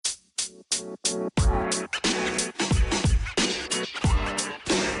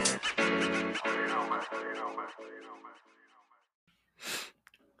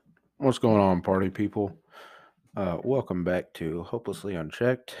What's going on, party people? Welcome back to Hopelessly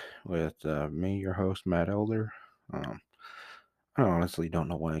Unchecked with me, your host, Matt Elder. Um, I honestly don't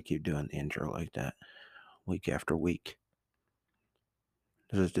know why I keep doing the intro like that week after week.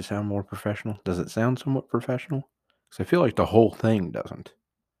 Does it just sound more professional? Does it sound somewhat professional? Because I feel like the whole thing doesn't.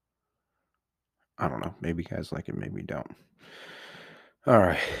 I don't know. Maybe you guys like it, maybe you don't. All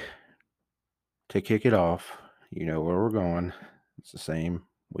right. To kick it off, you know where we're going. It's the same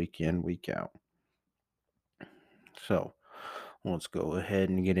week in, week out. So let's go ahead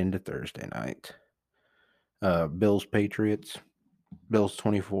and get into Thursday night. Bills Patriots. Bills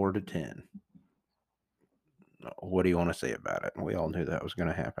 24-10. What do you want to say about it? We all knew that was going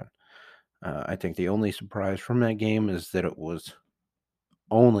to happen. I think the only surprise from that game is that it was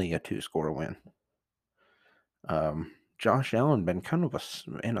only a 2-score win. Josh Allen been kind of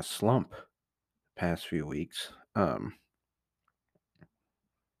in a slump past few weeks. I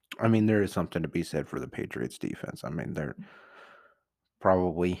mean, there is something to be said for the Patriots defense. I mean, they're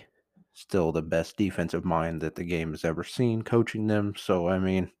probably still the best defensive mind that the game has ever seen coaching them. So, I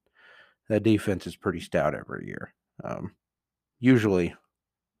mean, that defense is pretty stout every year. Usually,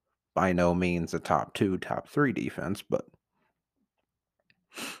 by no means a top 2, top 3 defense, but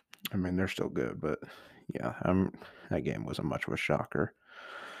I mean, they're still good. But yeah, that game wasn't much of a shocker.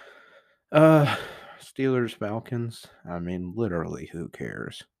 Steelers Falcons. I mean, literally, who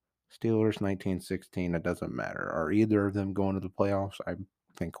cares? Steelers 1916. It doesn't matter. Are either of them going to the playoffs? I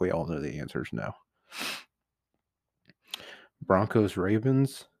think we all know the answer is no. Broncos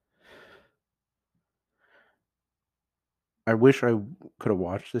Ravens. I wish I could have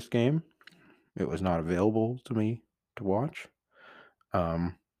watched this game. It was not available to me to watch.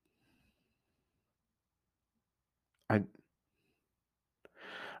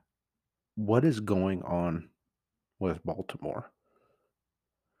 What is going on with Baltimore?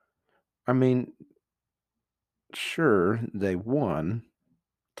 I mean, sure, they won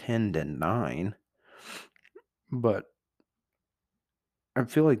 10-9, but I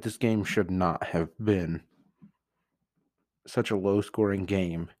feel like this game should not have been such a low-scoring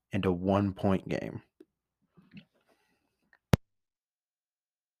game and a one-point game.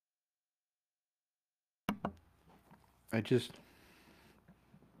 I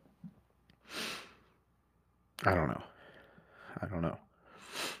don't know.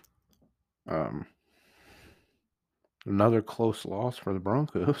 Another close loss for the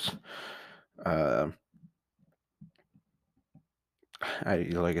Broncos. Like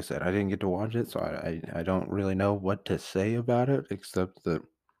I said, I didn't get to watch it, so I don't really know what to say about it, except that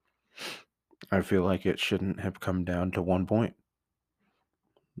I feel like it shouldn't have come down to 1 point.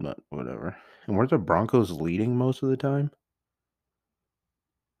 But whatever. And were the Broncos leading most of the time?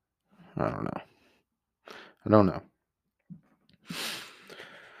 I don't know.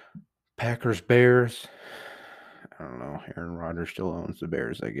 Packers Bears. I don't know. Aaron Rodgers still owns the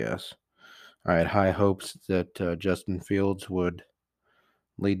Bears, I guess. I had high hopes that Justin Fields would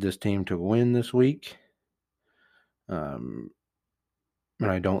lead this team to a win this week. And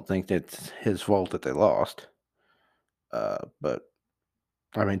I don't think that's his fault that they lost. But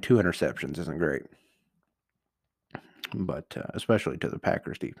I mean, 2 interceptions isn't great. But especially to the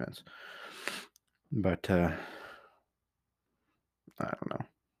Packers defense. But I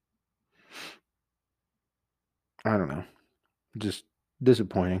don't know. Just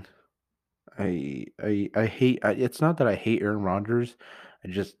disappointing. I hate. It's not that I hate Aaron Rodgers.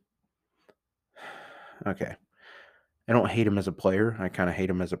 Okay. I don't hate him as a player. I kind of hate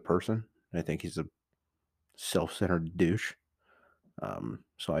him as a person. I think he's a self-centered douche.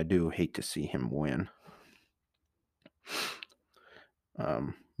 So I do hate to see him win.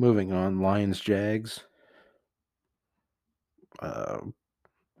 Moving on, Lions Jags. I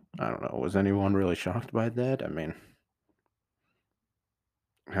don't know. Was anyone really shocked by that? I mean,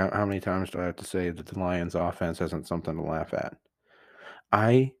 how many times do I have to say that the Lions offense isn't something to laugh at?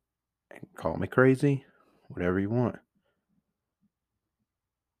 Call me crazy, whatever you want.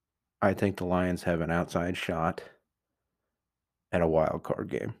 I think the Lions have an outside shot at a wild card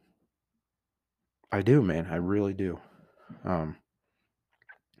game. I do, man. I really do.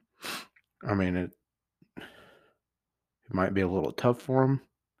 I mean, it might be a little tough for them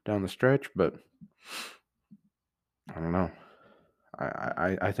down the stretch, but I don't know.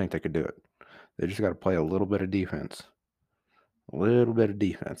 I think they could do it. They just got to play a little bit of defense. A little bit of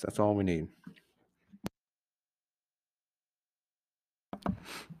defense. That's all we need.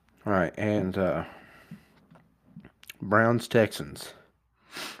 All right, and Browns Texans.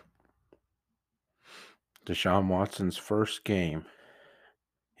 Deshaun Watson's first game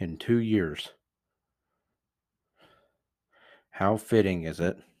in 2 years. How fitting is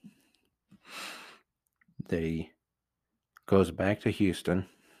it that he goes back to Houston,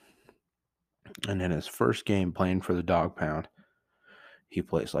 and in his first game playing for the Dog Pound, he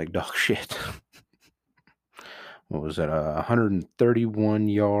plays like dog shit. What was it? 131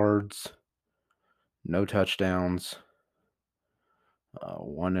 yards, no touchdowns,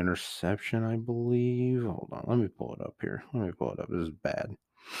 one interception, I believe. Hold on, let me pull it up here. This is bad.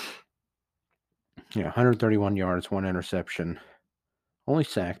 Yeah, 131 yards, one interception, only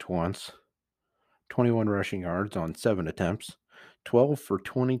sacked once, 21 rushing yards on 7 attempts, 12 for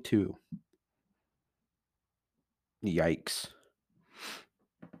 22. Yikes.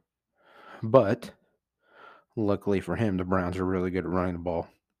 But luckily for him, the Browns are really good at running the ball,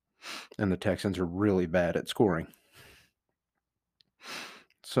 and the Texans are really bad at scoring.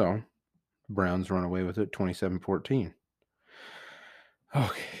 So, Browns run away with it 27-14.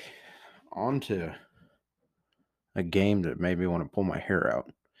 Okay, on to a game that made me want to pull my hair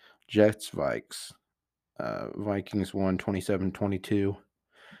out. Jets Vikes. Vikings won 27-22.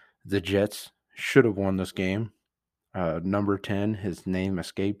 The Jets should have won this game. Number 10, his name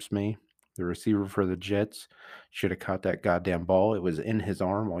escapes me. The receiver for the Jets should have caught that goddamn ball. It was in his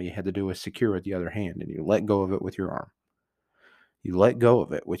arm. All you had to do was secure with the other hand, and you let go of it with your arm. You let go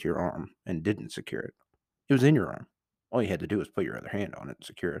of it with your arm and didn't secure it. It was in your arm. All you had to do was put your other hand on it and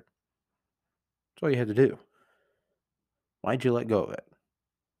secure it. That's all you had to do. Why'd you let go of it?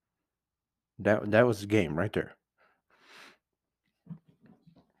 That was the game right there.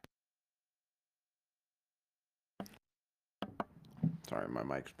 Sorry, my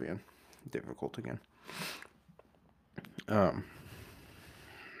mic's being difficult again. I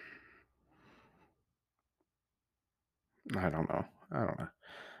don't know.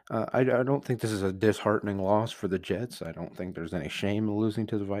 I don't think this is a disheartening loss for the Jets. I don't think there's any shame in losing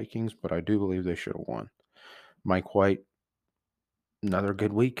to the Vikings, but I do believe they should have won. Mike White, another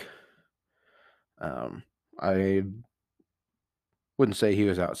good week. I wouldn't say he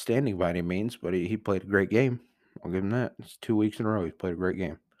was outstanding by any means, but he played a great game. I'll give him that. It's 2 weeks in a row he's played a great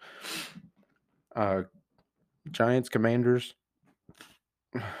game. Giants, Commanders.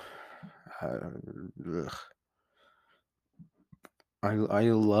 I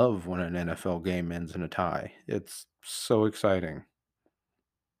love when an NFL game ends in a tie. It's so exciting.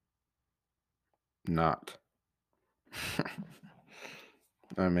 Not.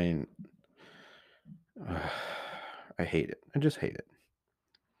 I mean, I hate it. I just hate it.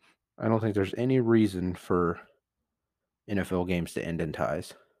 I don't think there's any reason for NFL games to end in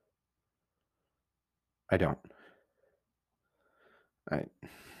ties. I don't.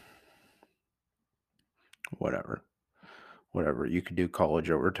 Whatever. You could do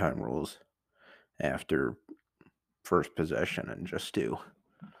college overtime rules after first possession and just do,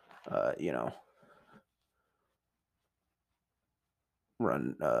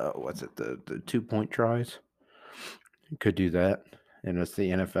 run, the 2-point tries. You could do that. And it's the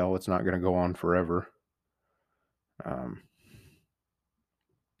NFL. It's not going to go on forever.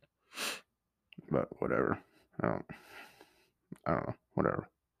 But whatever. I don't know. Whatever.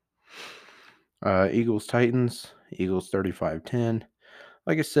 Eagles Titans. Eagles 35-10.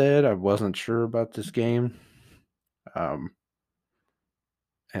 Like I said, I wasn't sure about this game. And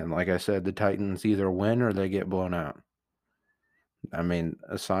like I said, the Titans either win or they get blown out. I mean,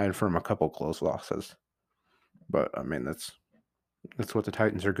 aside from a couple close losses. But I mean, that's what the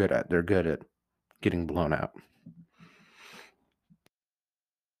Titans are good at. They're good at getting blown out.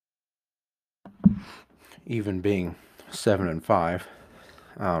 Even being 7-5,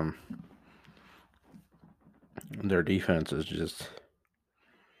 their defense is just,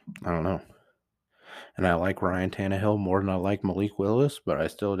 I don't know. And I like Ryan Tannehill more than I like Malik Willis, but I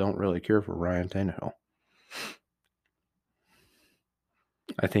still don't really care for Ryan Tannehill.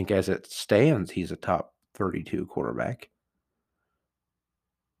 I think as it stands, he's a top 32 quarterback.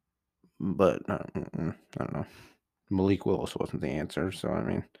 But I don't know. Malik Willis wasn't the answer, so I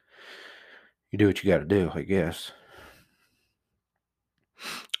mean, you do what you got to do, I guess.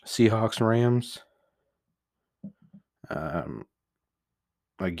 Seahawks Rams.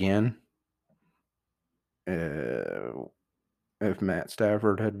 Again, if Matt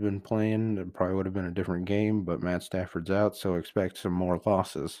Stafford had been playing, it probably would have been a different game, but Matt Stafford's out, so expect some more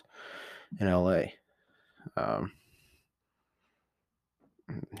losses in LA.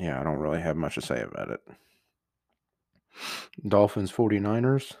 Yeah, I don't really have much to say about it. Dolphins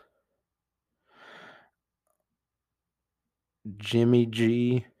 49ers. Jimmy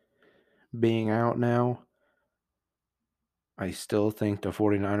G being out now. I still think the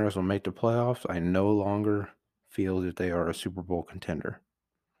 49ers will make the playoffs. I no longer feel that they are a Super Bowl contender.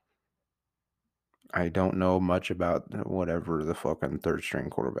 I don't know much about whatever the fucking third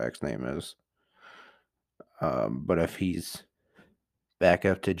string quarterback's name is. But if he's back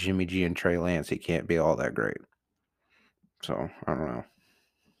up to Jimmy G and Trey Lance, he can't be all that great. So, I don't know.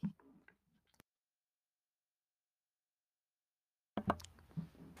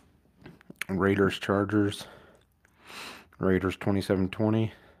 Raiders, Chargers. Raiders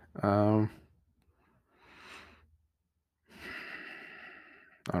 27-20. I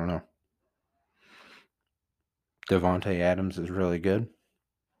don't know. Devontae Adams is really good.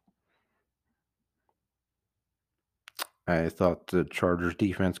 I thought the Chargers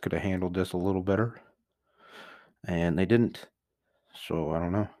defense could have handled this a little better, and they didn't. So I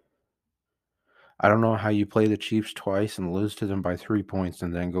don't know. I don't know how you play the Chiefs twice and lose to them by 3 points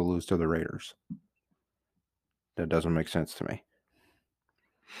and then go lose to the Raiders. That doesn't make sense to me.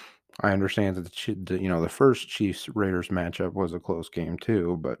 I understand that the first Chiefs Raiders matchup was a close game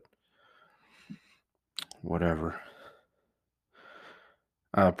too, but whatever.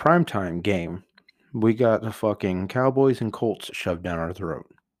 Primetime game. We got the fucking Cowboys and Colts shoved down our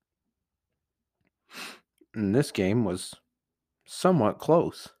throat. And this game was somewhat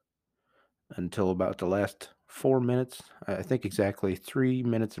close until about the last 4 minutes. I think exactly 3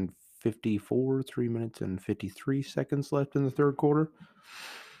 minutes and 3 minutes and 53 seconds left in the third quarter.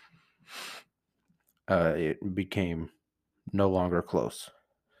 It became no longer close.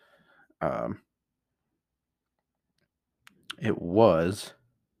 It was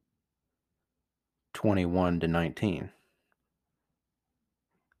 21-19.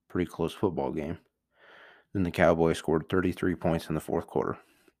 Pretty close football game. Then the Cowboys scored 33 points in the fourth quarter.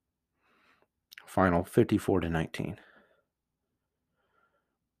 Final 54-19.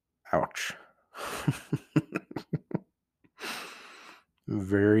 Ouch.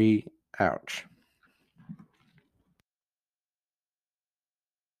 Very ouch.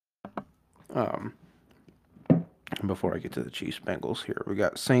 Before I get to the Chiefs Bengals here, we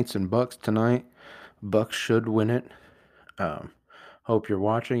got Saints and Bucks tonight. Bucks should win it. Hope you're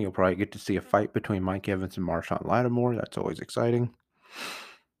watching. You'll probably get to see a fight between Mike Evans and Marshawn Lattimore. That's always exciting.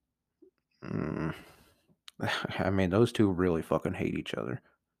 I mean, those two really fucking hate each other.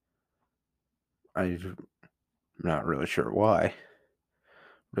 I'm not really sure why,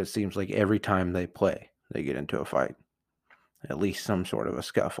 but it seems like every time they play, they get into a fight. At least some sort of a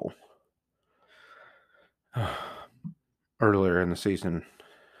scuffle. Earlier in the season,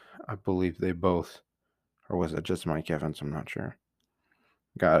 I believe they both, or was it just Mike Evans? I'm not sure.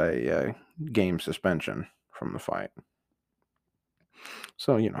 Got a game suspension from the fight.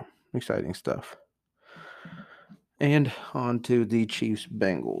 So, exciting stuff. And on to the Chiefs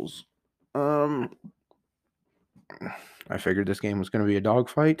Bengals. I figured this game was going to be a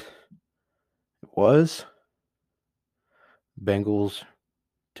dogfight. It was. Bengals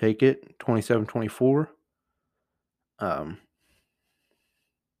take it 27-24.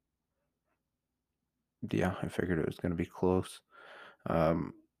 Yeah, I figured it was going to be close. I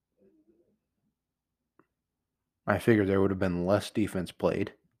figured there would have been less defense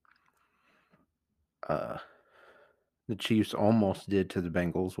played. The Chiefs almost did to the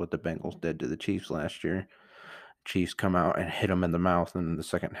Bengals what the Bengals did to the Chiefs last year. Chiefs come out and hit them in the mouth, and in the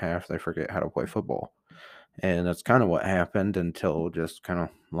second half, they forget how to play football. And that's kind of what happened until just kind of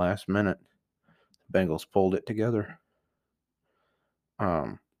last minute. The Bengals pulled it together.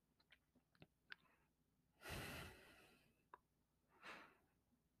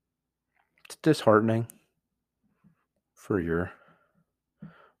 It's disheartening for your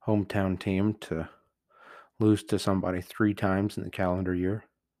hometown team to lose to somebody 3 times in the calendar year.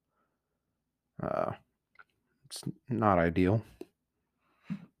 It's not ideal.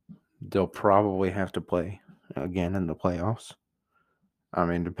 They'll probably have to play again in the playoffs. I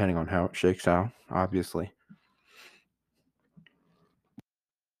mean, depending on how it shakes out, obviously.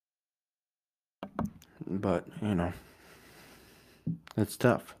 But, it's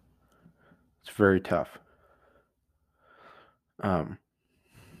tough. It's very tough.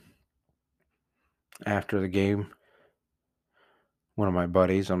 After the game, one of my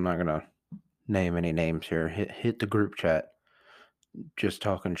buddies, I'm not going to name any names here, hit the group chat just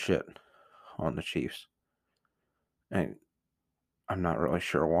talking shit on the Chiefs. And I'm not really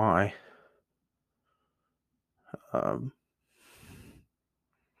sure why.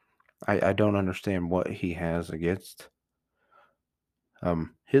 I don't understand what he has against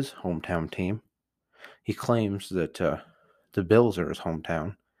his hometown team. He claims that the Bills are his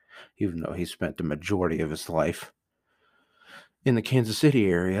hometown, even though he spent the majority of his life in the Kansas City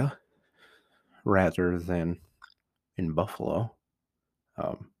area rather than, in Buffalo.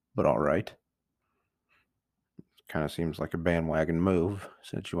 But all right. Kind of seems like a bandwagon move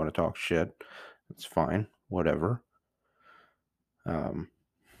since you want to talk shit. It's fine. Whatever. Um,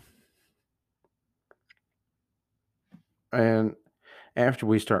 and after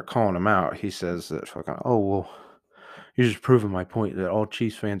we start calling him out, he says that fucking, oh, well, you're just proving my point that all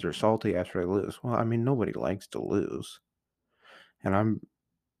Chiefs fans are salty after they lose. Well, I mean, nobody likes to lose. And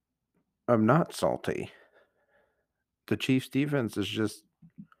I'm not salty. The Chiefs defense is just,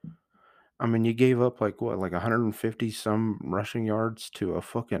 I mean, you gave up like what, like 150 some rushing yards to a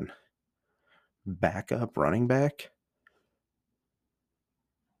fucking backup running back?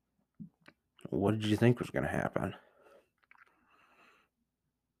 What did you think was going to happen?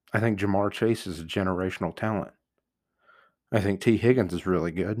 I think Jamar Chase is a generational talent. I think T. Higgins is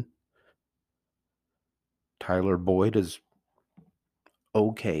really good. Tyler Boyd is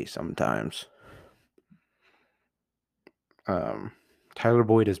okay sometimes. Um, Tyler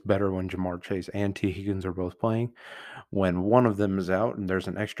Boyd is better when Jamar Chase and T. Higgins are both playing. When one of them is out and there's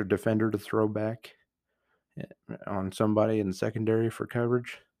an extra defender to throw back on somebody in the secondary for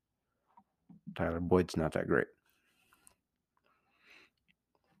coverage, Tyler Boyd's not that great.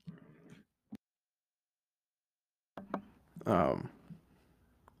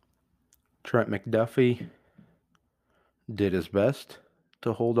 Trent McDuffie did his best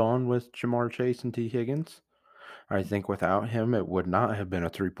to hold on with Jamar Chase and T. Higgins. I think without him, it would not have been a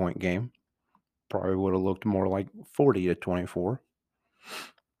 3-point game. Probably would have looked more like 40-24.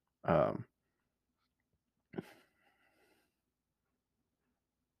 Um,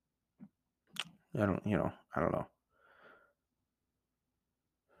 I don't know.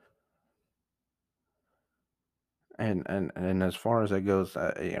 And as far as it goes,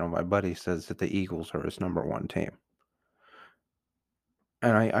 my buddy says that the Eagles are his number one team,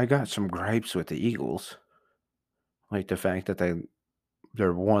 and I got some gripes with the Eagles, like the fact that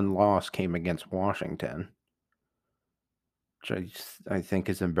their one loss came against Washington, which I think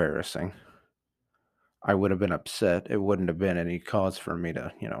is embarrassing. I would have been upset. It wouldn't have been any cause for me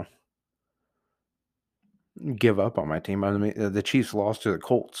to give up on my team. I mean, the Chiefs lost to the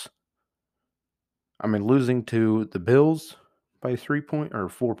Colts. I mean, losing to the Bills by 4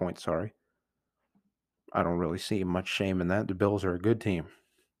 points, sorry. I don't really see much shame in that. The Bills are a good team.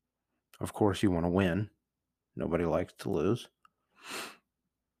 Of course, you want to win. Nobody likes to lose.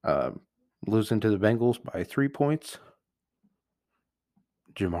 Losing to the Bengals by 3 points.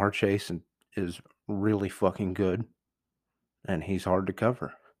 Jamar Chase is really fucking good, and he's hard to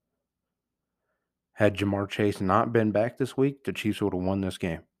cover. Had Jamar Chase not been back this week, the Chiefs would have won this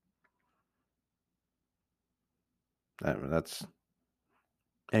game. That's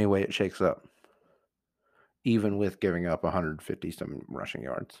any way it shakes up, even with giving up 150 some rushing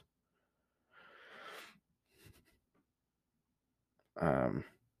yards. Sorry,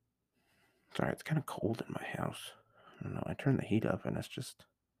 it's kind of cold in my house. I don't know. I turned the heat up and it's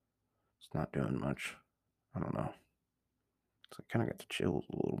not doing much. I don't know. So I kind of got the chills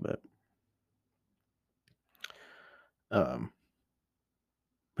a little bit.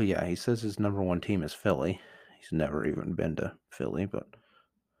 But yeah, he says his number one team is Philly. He's never even been to Philly, but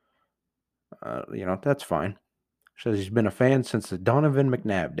that's fine. Says he's been a fan since the Donovan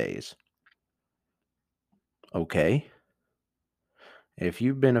McNabb days. Okay. If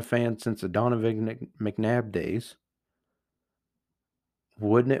you've been a fan since the Donovan McNabb days,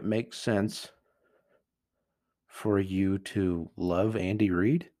 wouldn't it make sense for you to love Andy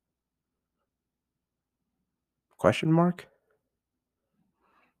Reid? Question mark?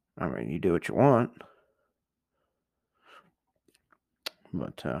 I mean, you do what you want.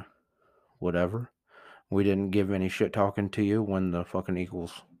 But whatever. We didn't give any shit talking to you when the fucking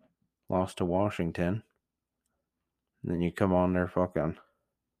Eagles lost to Washington. And then you come on there fucking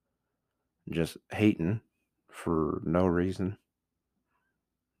just hating for no reason.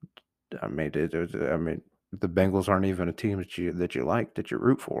 I mean, the Bengals aren't even a team that you like, that you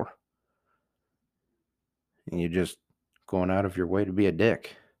root for, and you're just going out of your way to be a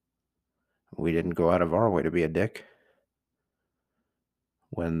dick. We didn't go out of our way to be a dick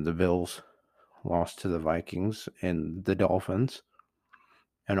when the Bills lost to the Vikings and the Dolphins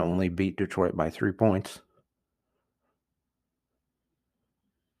and only beat Detroit by 3 points.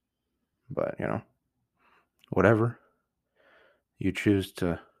 But, whatever. You choose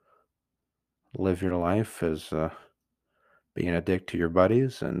to live your life as being a dick to your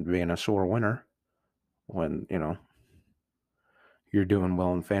buddies and being a sore winner when, you're doing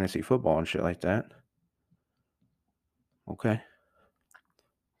well in fantasy football and shit like that. Okay.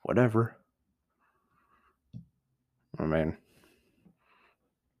 Whatever. I mean,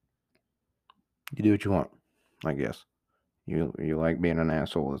 you do what you want, I guess. You like being an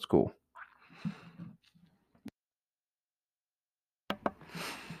asshole. It's cool.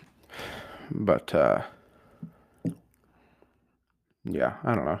 But yeah,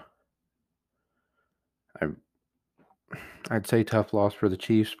 I don't know. I I'd say tough loss for the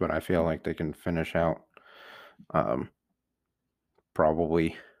Chiefs, but I feel like they can finish out um,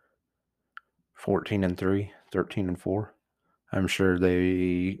 probably 14-3, 13-4. I'm sure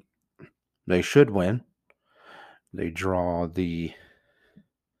they should win. They draw the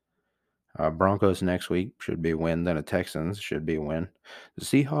Broncos next week, should be a win. Then the Texans should be a win. The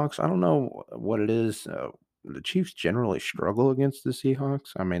Seahawks, I don't know what it is. The Chiefs generally struggle against the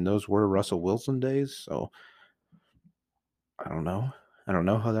Seahawks. I mean, those were Russell Wilson days, so I don't know. I don't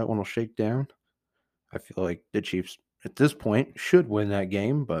know how that one will shake down. I feel like the Chiefs at this point should win that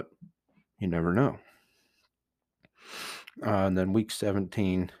game, but you never know. And then week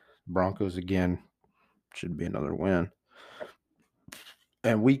 17, Broncos again should be another win.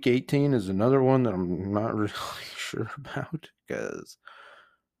 And week 18 is another one that I'm not really sure about because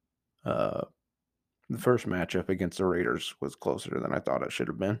the first matchup against the Raiders was closer than I thought it should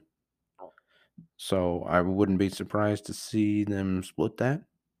have been. So I wouldn't be surprised to see them split that.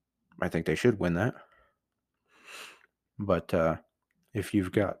 I think they should win that. But if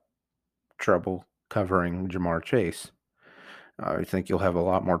you've got trouble covering Jamar Chase, I think you'll have a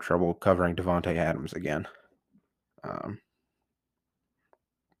lot more trouble covering Devontae Adams again.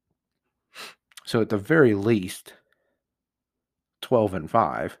 So at the very least,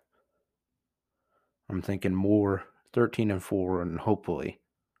 12-5. I'm thinking more 13-4 and hopefully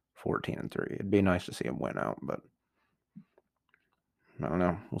 14-3. It'd be nice to see him win out, but I don't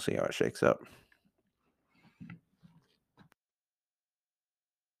know. We'll see how it shakes up.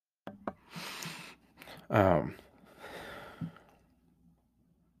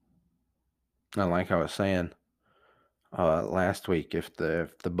 Like I was saying last week, if the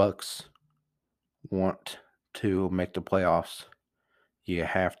Bucks want to make the playoffs, you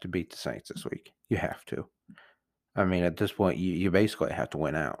have to beat the Saints this week. You have to. I mean, at this point, you basically have to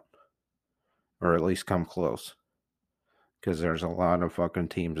win out, or at least come close, because there's a lot of fucking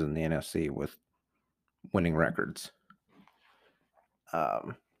teams in the NFC with winning records.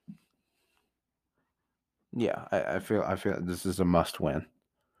 Yeah, I feel this is a must win.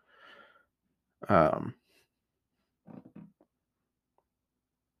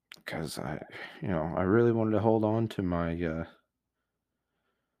 Because I really wanted to hold on to my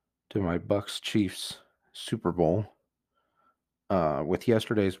Bucks Chiefs Super Bowl. With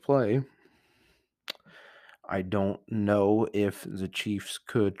yesterday's play, I don't know if the Chiefs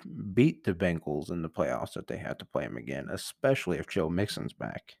could beat the Bengals in the playoffs if they had to play them again, especially if Joe Mixon's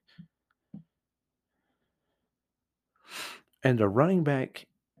back. And the running back,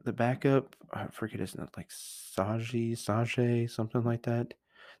 the backup, I forget his name, like Sajay, something like that.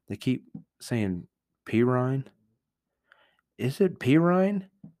 They keep saying Pirine. Is it Pirine?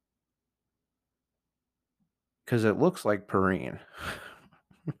 Because it looks like Perrine.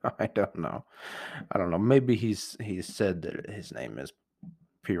 I don't know. Maybe he's said that his name is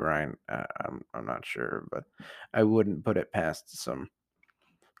Pirine. I'm not sure, but I wouldn't put it past some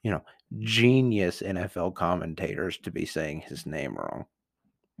genius NFL commentators to be saying his name wrong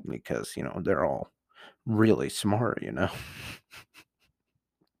because they're all really smart.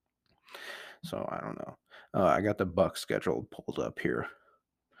 So I don't know. I got the Bucks schedule pulled up here.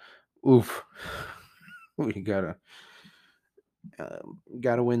 Oof. We gotta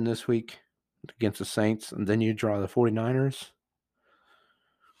win this week against the Saints, and then you draw the 49ers.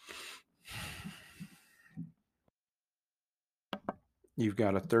 You've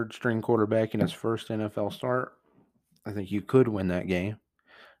got a third string quarterback in his first NFL start. I think you could win that game.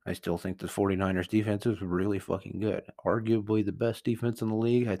 I still think the 49ers defense is really fucking good. Arguably the best defense in the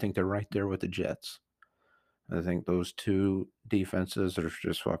league. I think they're right there with the Jets. I think those two defenses are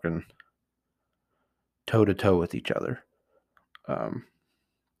just fucking toe to toe with each other.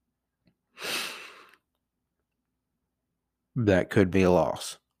 That could be a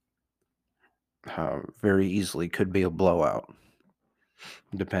loss. Very easily could be a blowout.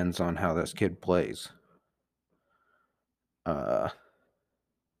 Depends on how this kid plays.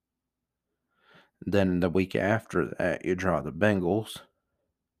 Then the week after that, you draw the Bengals.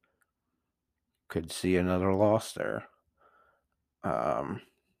 Could see another loss there. I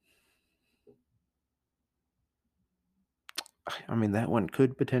mean, that one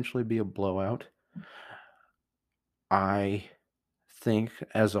could potentially be a blowout. I think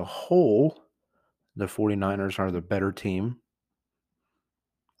as a whole, the 49ers are the better team.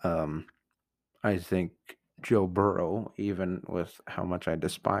 I think Joe Burrow, even with how much I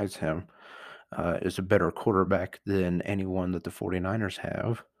despise him, is a better quarterback than anyone that the 49ers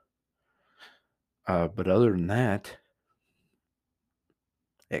have. But other than that,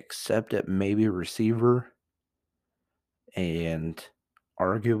 except at maybe receiver and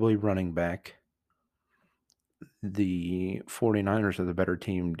arguably running back, the 49ers are the better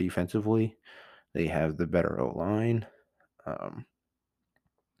team defensively. They have the better O-line, um,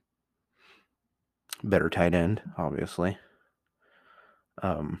 better tight end, obviously.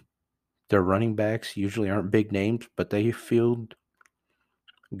 Their running backs usually aren't big names, but they field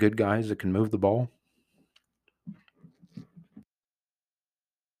good guys that can move the ball.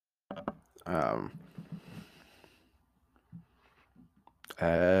 Um,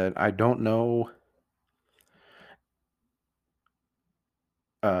 I don't know.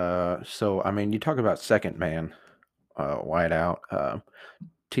 So I mean, you talk about second man, wide out.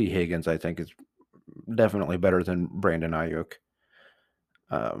 T. Higgins, I think, is definitely better than Brandon Ayuk.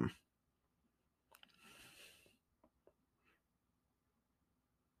 Um,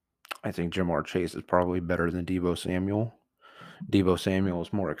 I think Jamar Chase is probably better than Deebo Samuel. Deebo Samuel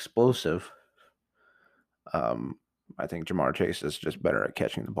is more explosive. Um, I think Jamar Chase is just better at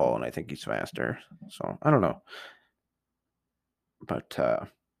catching the ball, and I think he's faster. So I don't know, but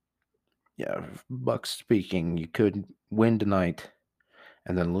yeah, Bucks speaking, you could win tonight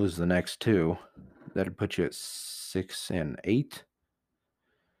and then lose the next two. That'd put you at 6-8,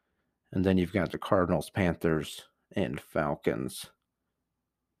 and then you've got the Cardinals, Panthers, and Falcons.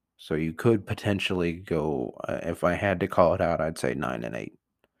 So you could potentially go. If I had to call it out, I'd say 9-8.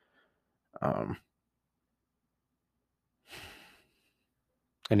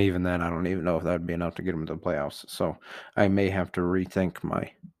 And even then, I don't even know if that would be enough to get them to the playoffs. So I may have to rethink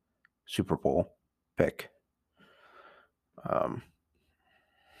my Super Bowl pick. Um,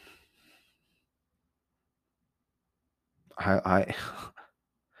 I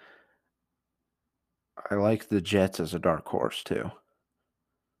I like the Jets as a dark horse too.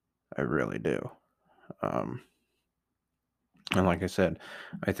 I really do. Um, and like I said,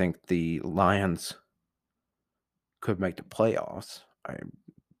 I think the Lions could make the playoffs. I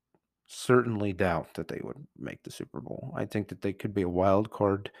certainly doubt that they would make the Super Bowl. I think that they could be a wild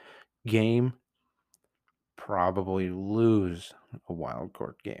card game, probably lose a wild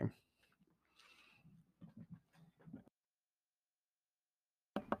card game.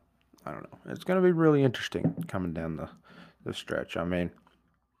 I don't know. It's going to be really interesting coming down the stretch. I mean,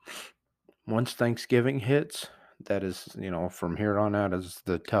 once Thanksgiving hits, that is, from here on out is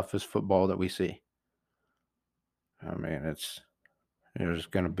the toughest football that we see. I mean, there's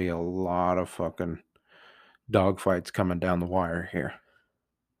going to be a lot of fucking dogfights coming down the wire here.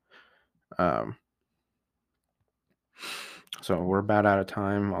 Um, so we're about out of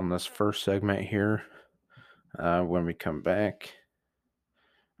time on this first segment here. When we come back,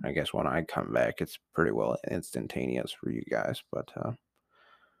 I guess when I come back, it's pretty well instantaneous for you guys, but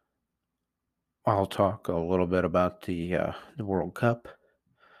I'll talk a little bit about the World Cup,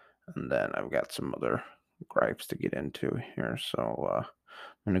 and then I've got some other gripes to get into here. So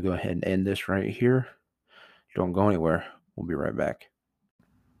I'm going to go ahead and end this right here. Don't go anywhere. We'll be right back.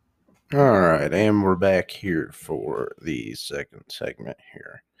 All right, and we're back here for the second segment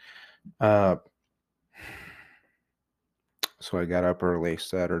here. So I got up early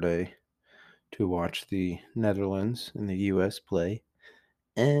Saturday to watch the Netherlands and the U.S. play,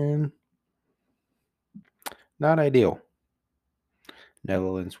 and not ideal.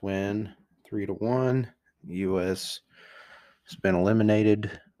 Netherlands win 3-1. U.S. has been eliminated,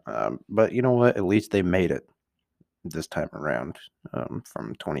 but you know what? At least they made it this time around,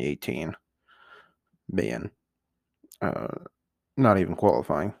 from 2018 being uh, not even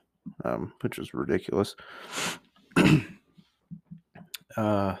qualifying, which is ridiculous.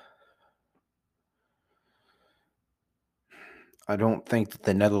 I don't think that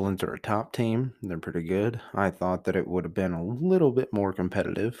the Netherlands are a top team. They're pretty good. I thought that it would have been a little bit more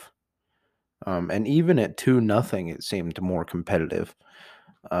competitive. And even at 2-0, it seemed more competitive.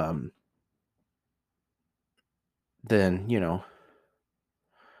 Then,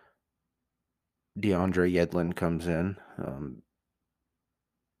 DeAndre Yedlin comes in,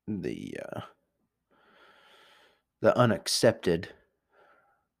 the unaccepted,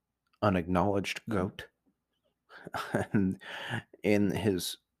 unacknowledged GOAT, and in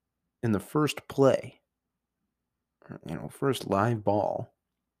the first play, first live ball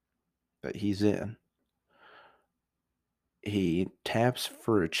that he's in, he taps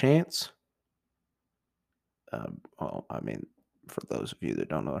for a chance. Well, I mean, for those of you that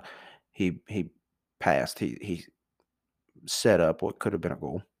don't know, he passed. He set up what could have been a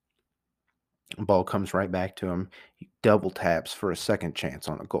goal. Ball comes right back to him. He double taps for a second chance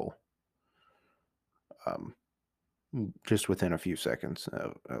on a goal. um, just within a few seconds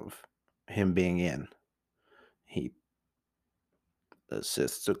of him being in, he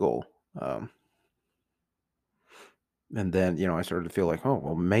assists a goal. And then, I started to feel like, oh,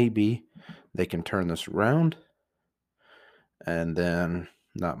 well, maybe they can turn this around. And then,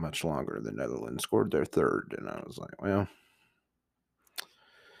 not much longer, the Netherlands scored their third. And I was like, well,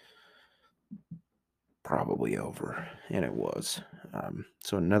 probably over. And it was.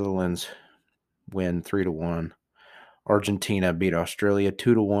 So, Netherlands win 3-1. Argentina beat Australia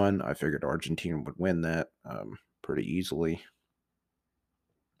 2-1. I figured Argentina would win that pretty easily.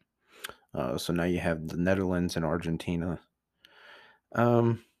 So now you have the Netherlands and Argentina.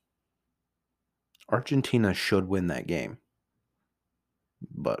 Argentina should win that game,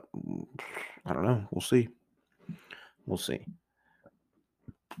 but I don't know. We'll see. We'll see.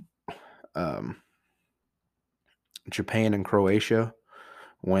 Japan and Croatia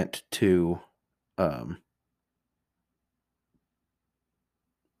went to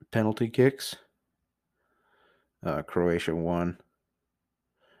penalty kicks. Croatia won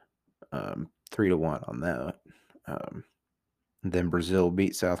 3-1 on that. Then Brazil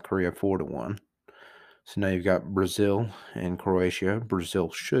beat South Korea 4-1. So now you've got Brazil and Croatia.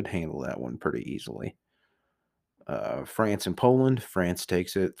 Brazil should handle that one pretty easily. France and Poland. France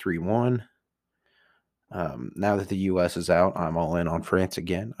takes it 3-1. Now that the U.S. is out, I'm all in on France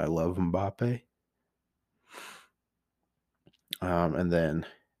again. I love Mbappe. And then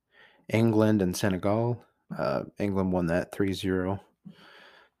England and Senegal. England won that 3-0.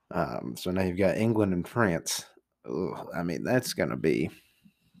 So now you've got England and France. Ugh, I mean, that's going to be,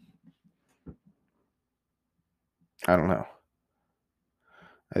 I don't know.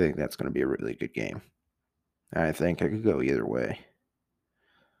 I think that's going to be a really good game. I think it could go either way.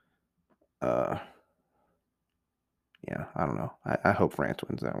 Yeah, I don't know. I hope France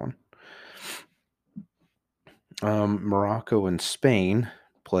wins that one. Morocco and Spain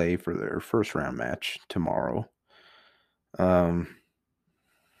play for their first round match tomorrow. I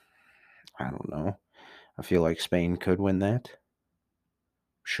don't know. I feel like Spain could win that.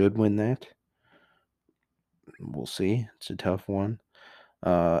 Should win that. We'll see. It's a tough one.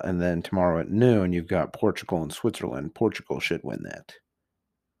 And then tomorrow at noon, you've got Portugal and Switzerland. Portugal should win that.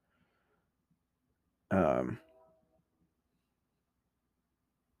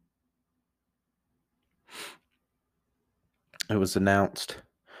 It was announced.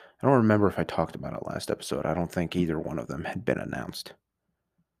 I don't remember if I talked about it last episode. I don't think either one of them had been announced.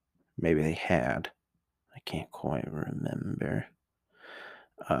 Maybe they had. I can't quite remember.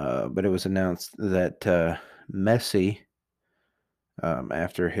 But it was announced that Messi,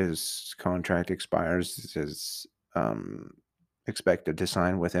 after his contract expires, is expected to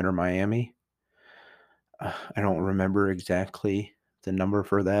sign with Inter Miami. I don't remember exactly the number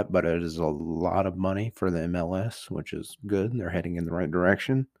for that, but it is a lot of money for the MLS, which is good. They're heading in the right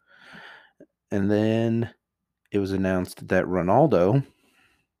direction. And then it was announced that Ronaldo,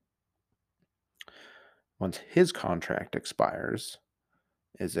 once his contract expires,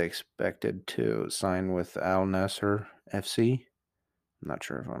 is expected to sign with Al Nassr FC. I'm not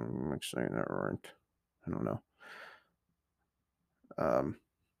sure if I'm saying that right. I don't know.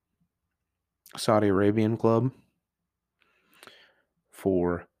 Saudi Arabian club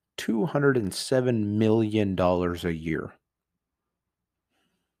for $207 million a year.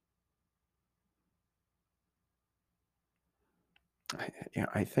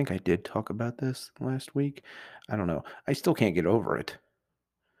 I think I did talk about this last week. I don't know. I still can't get over it.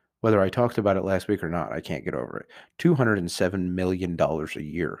 Whether I talked about it last week or not, I can't get over it. $207 million a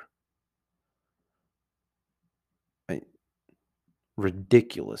year.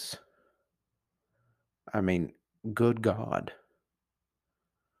 Ridiculous. I mean, good God.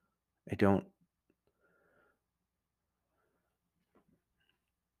 I don't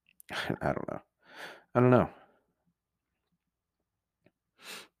know. I don't know.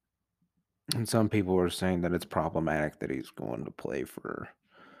 And some people are saying that it's problematic that he's going to play for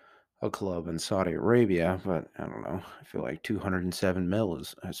a club in Saudi Arabia, but I don't know. I feel like 207 mil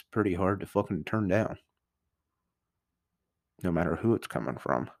is pretty hard to fucking turn down, no matter who it's coming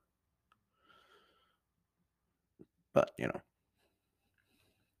from. But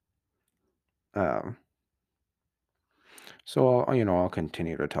so I'll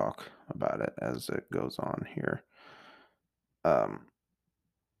continue to talk about it as it goes on here.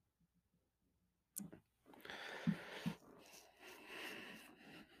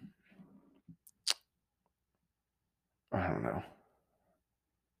 I don't know.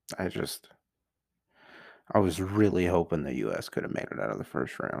 I was really hoping the U.S. could have made it out of the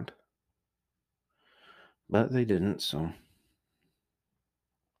first round, but they didn't. So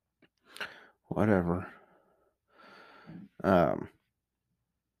whatever. Um,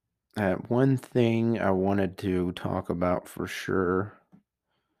 one thing I wanted to talk about for sure.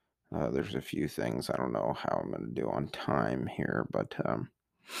 There's a few things I don't know how I'm going to do on time here, but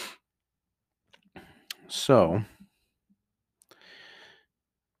so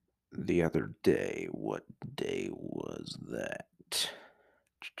the other day, what day was that?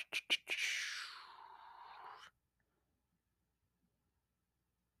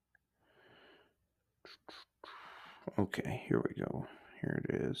 Okay, here we go. Here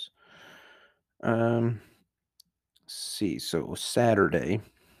it is. See, so Saturday,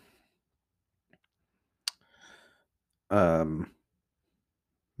 um,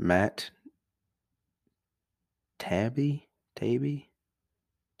 Matt Tabby,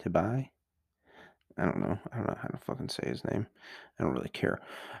 Tabai. I don't know how to fucking say his name. I don't really care.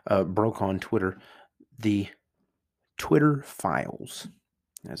 Broke on Twitter the Twitter files,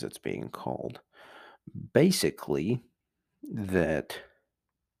 as it's being called. Basically, that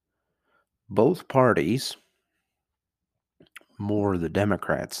both parties, more the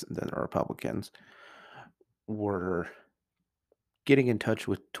Democrats than the Republicans, were getting in touch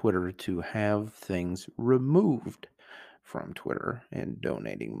with Twitter to have things removed from Twitter and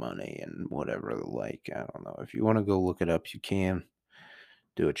donating money and whatever the like. I don't know. If you want to go look it up, you can.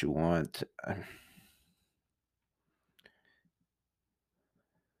 Do what you want.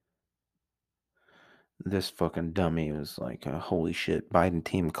 This fucking dummy was like, holy shit, Biden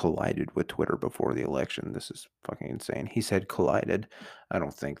team collided with Twitter before the election. This is fucking insane. He said collided. I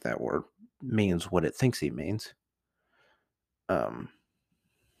don't think that word means what it thinks he means. Um,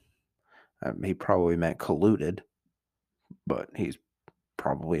 he probably meant colluded, but he's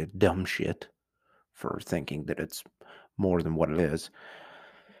probably a dumb shit for thinking that it's more than what it is.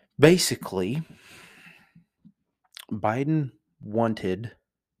 Basically, Biden wanted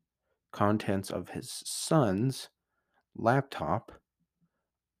contents of his son's laptop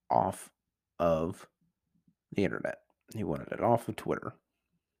off of the internet. He wanted it off of Twitter.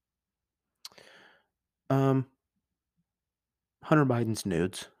 Um, Hunter Biden's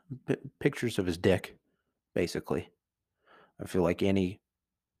nudes, pictures of his dick, basically. I feel like any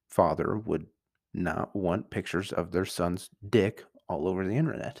father would not want pictures of their son's dick all over the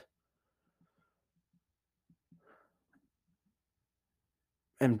internet.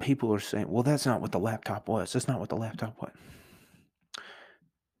 And people are saying, well, that's not what the laptop was. That's not what the laptop was.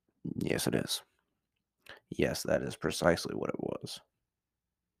 Yes, it is. Yes, that is precisely what it was.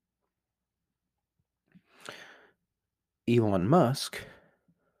 Elon Musk,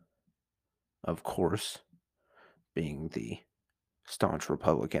 of course, being the staunch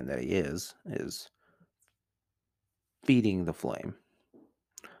Republican that he is feeding the flame,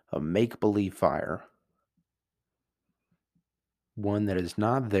 a make believe fire, one that is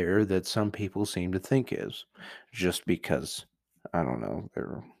not there that some people seem to think is, just because, I don't know, they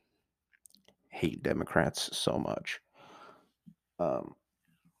hate Democrats so much. Um,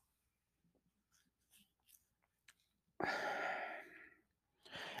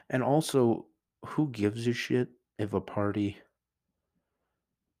 and also, who gives a shit if a party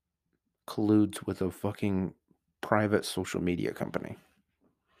colludes with a fucking private social media company?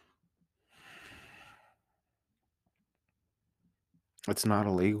 It's not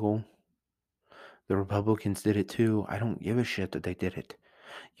illegal. The Republicans did it too. I don't give a shit that they did it.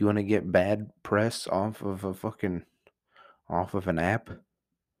 You want to get bad press off of an app?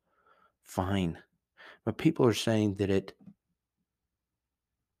 Fine. But people are saying that it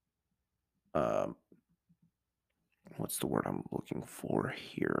um what's the word I'm looking for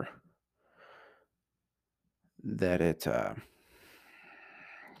here? That it God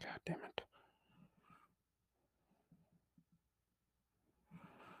damn it.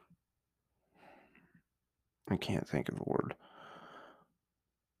 I can't think of the word.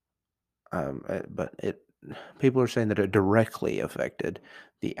 But it people are saying that it directly affected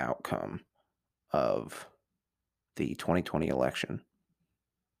the outcome of the 2020 election.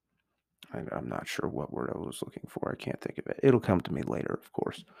 I'm not sure what word I was looking for. I can't think of it. It'll come to me later, of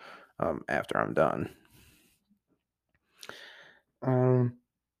course, after I'm done.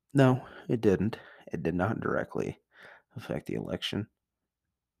 No, it didn't. It did not directly affect the election.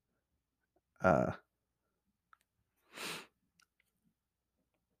 Uh,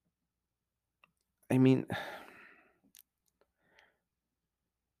 I mean,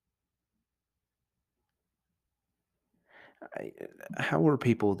 how are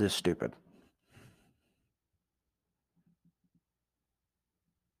people this stupid?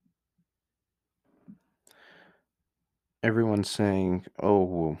 Everyone's saying, "Oh,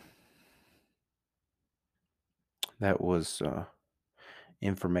 well, that was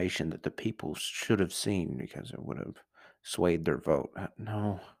information that the people should have seen because it would have swayed their vote.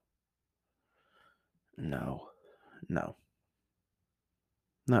 No, no, no,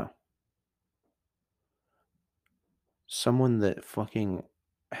 no. Someone that fucking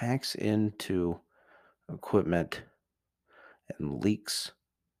hacks into equipment and leaks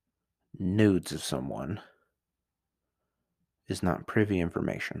nudes of someone is not privy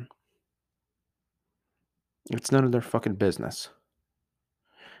information. It's none of their fucking business.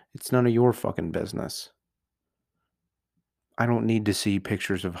 It's none of your fucking business. I don't need to see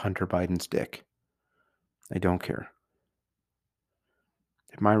pictures of Hunter Biden's dick. I don't care.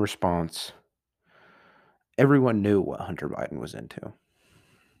 My response, everyone knew what Hunter Biden was into.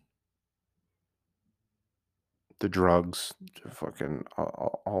 The drugs, the fucking,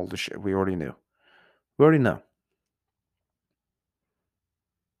 all the shit. We already knew. We already know.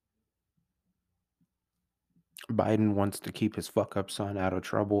 Biden wants to keep his fuck up son out of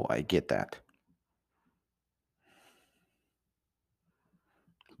trouble. I get that.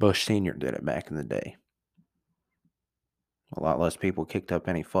 Bush Sr. did it back in the day. A lot less people kicked up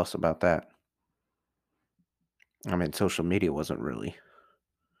any fuss about that. I mean, social media wasn't really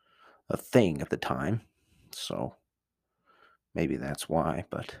a thing at the time, so maybe that's why,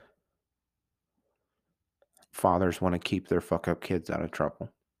 but fathers want to keep their fuck up kids out of trouble.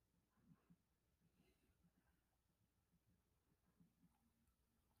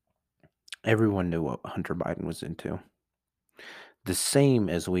 Everyone knew what Hunter Biden was into. The same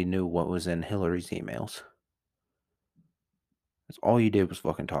as we knew what was in Hillary's emails. That's all you did was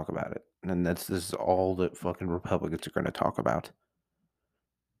fucking talk about it. And this is all that fucking Republicans are going to talk about.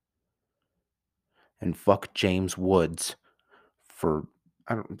 And fuck James Woods for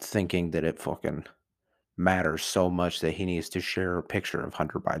thinking that it fucking matters so much that he needs to share a picture of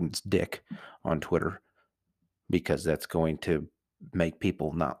Hunter Biden's dick on Twitter because that's going to make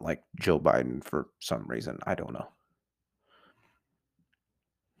people not like Joe Biden for some reason. I don't know.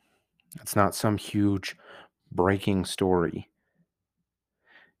 It's not some huge breaking story.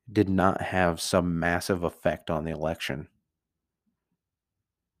 Did not have some massive effect on the election.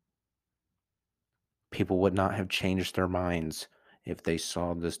 People would not have changed their minds if they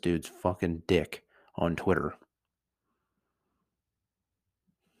saw this dude's fucking dick on Twitter.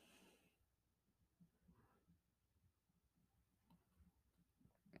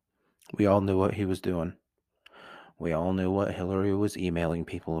 We all knew what he was doing. We all knew what Hillary was emailing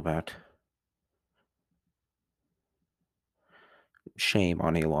people about. Shame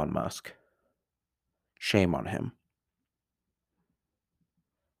on Elon Musk. Shame on him.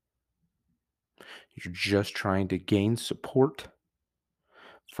 You're just trying to gain support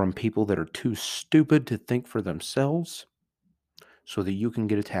from people that are too stupid to think for themselves so that you can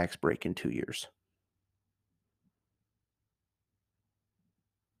get a tax break in 2 years.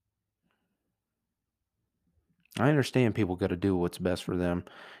 I understand people got to do what's best for them.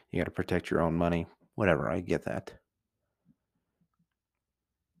 You got to protect your own money. Whatever, I get that.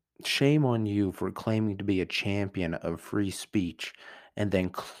 Shame on you for claiming to be a champion of free speech and then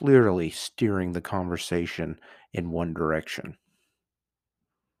clearly steering the conversation in one direction.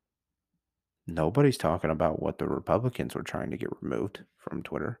 Nobody's talking about what the Republicans were trying to get removed from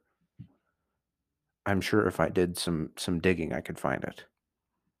Twitter. I'm sure if I did some digging, I could find it.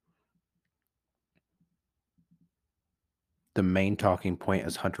 The main talking point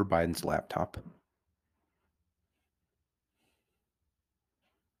is Hunter Biden's laptop.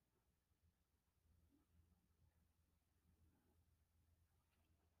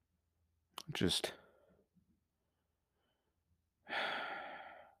 Just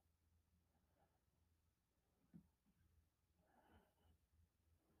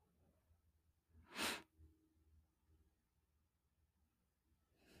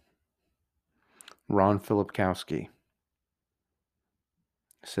Ron Filipkowski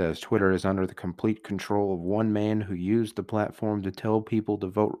says Twitter is under the complete control of one man who used the platform to tell people to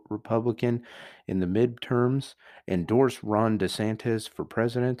vote Republican in the midterms, endorse Ron DeSantis for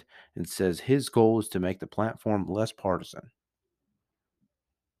president, and says his goal is to make the platform less partisan.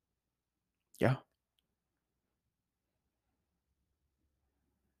 Yeah.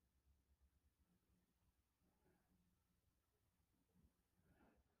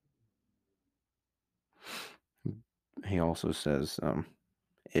 He also says,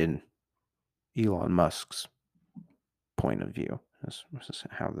 in Elon Musk's point of view, this is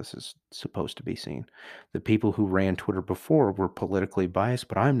how this is supposed to be seen. The people who ran Twitter before were politically biased,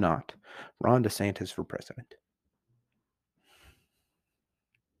 but I'm not. Ron DeSantis for president.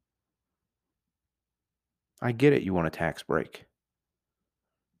 I get it, you want a tax break.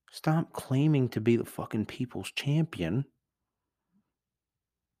 Stop claiming to be the fucking people's champion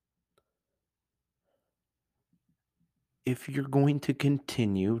if you're going to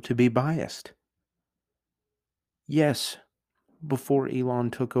continue to be biased. Yes, before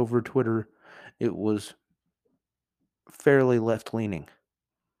Elon took over Twitter, it was fairly left leaning,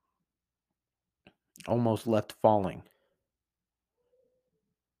 almost left falling.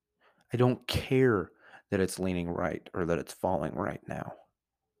 I don't care that it's leaning right or that it's falling right now.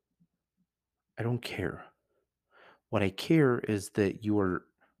 I don't care. What I care is that you are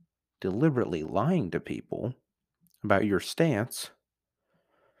deliberately lying to people about your stance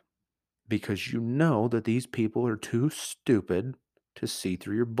because you know that these people are too stupid to see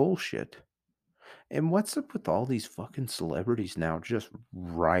through your bullshit. And what's up with all these fucking celebrities now just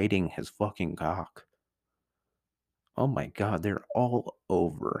riding his fucking cock? Oh my god, they're all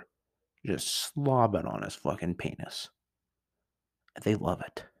over, just slobbing on his fucking penis. They love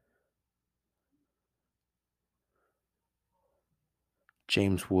it.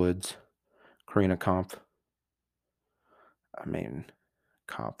 James Woods, Karina Kampf. I mean,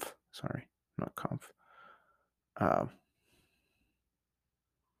 Kampf. Sorry, not Kampf.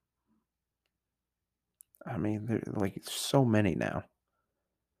 I mean, there like so many now.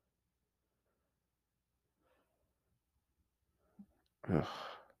 Ugh.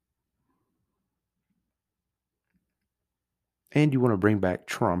 And you want to bring back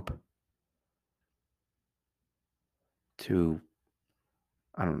Trump to,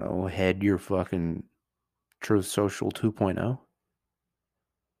 I don't know, head your fucking Truth Social 2.0?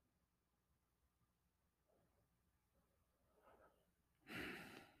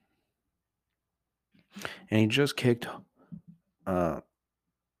 And he just kicked uh,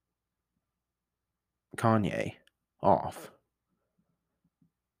 Kanye off.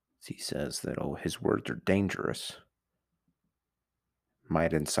 He says that, oh, his words are dangerous,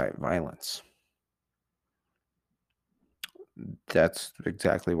 might incite violence. That's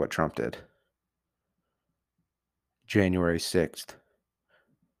exactly what Trump did. January 6th.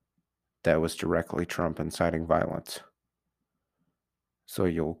 That was directly Trump inciting violence. So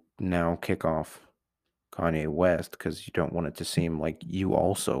you'll now kick off Kanye West because you don't want it to seem like you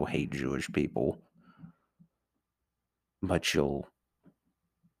also hate Jewish people, but you'll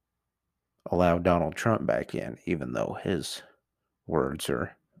allow Donald Trump back in, even though his words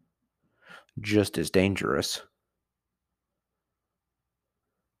are just as dangerous,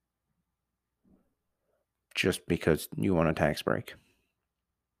 just because you want a tax break.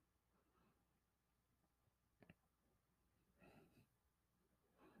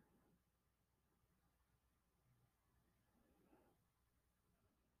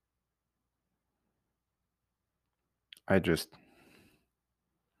 I just,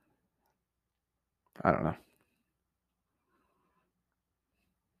 I don't know.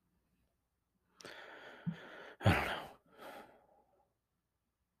 I don't know.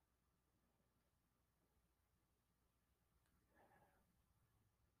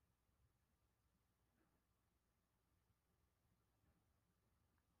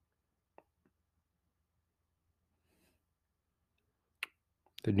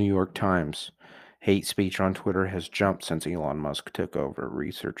 The New York Times. Hate speech on Twitter has jumped since Elon Musk took over,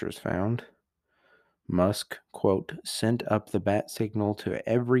 researchers found. Musk, quote, sent up the bat signal to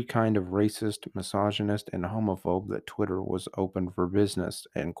every kind of racist, misogynist, and homophobe that Twitter was open for business,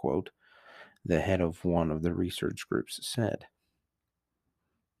 end quote, the head of one of the research groups said.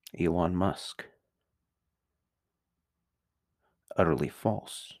 Elon Musk. Utterly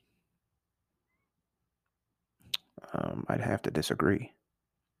false. I'd have to disagree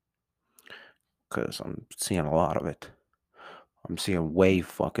because I'm seeing a lot of it. I'm seeing way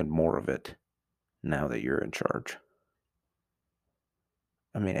fucking more of it now that you're in charge.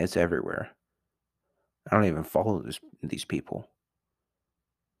 I mean, it's everywhere. I don't even follow these people.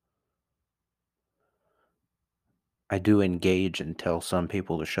 I do engage and tell some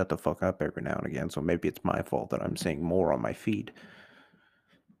people to shut the fuck up every now and again, so maybe it's my fault that I'm seeing more on my feed.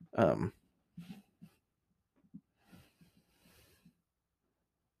 Um,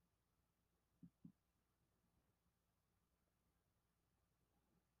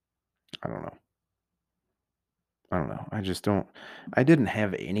 I don't know. I don't know. I just don't. I didn't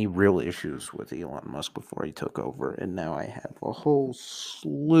have any real issues with Elon Musk before he took over, and now I have a whole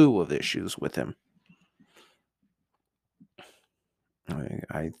slew of issues with him.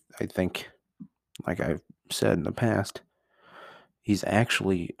 I think, like I've said in the past, he's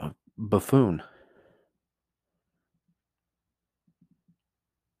actually a buffoon.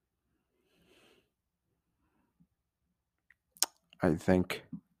 I think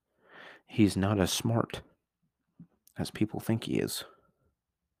he's not as smart as people think he is.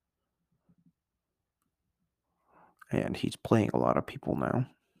 And he's playing a lot of people now.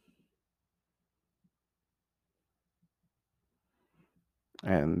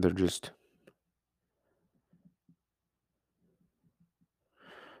 and they're just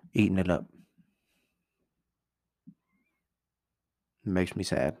eating it up. It makes me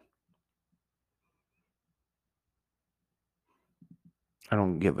sad. I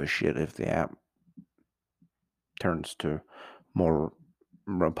don't give a shit if the app turns to more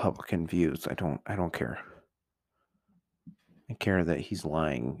Republican views. I don't care. I care that he's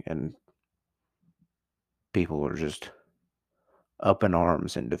lying and people are just up in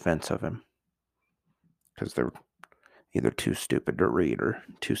arms in defense of him because they're either too stupid to read or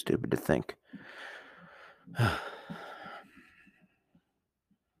too stupid to think.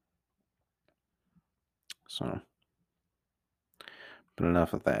 So, but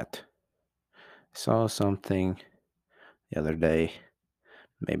enough of that. I saw something the other day,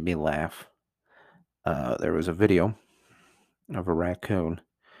 made me laugh. There was a video of a raccoon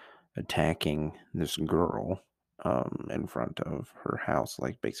attacking this girl in front of her house,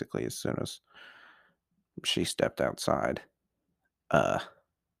 like basically as soon as she stepped outside. Uh,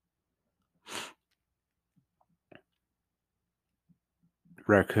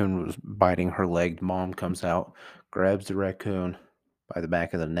 Raccoon was biting her leg. Mom comes out, grabs the raccoon by the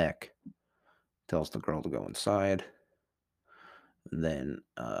back of the neck, tells the girl to go inside. And then,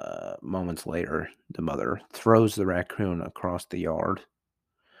 moments later, the mother throws the raccoon across the yard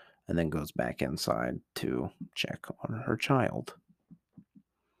and then goes back inside to check on her child.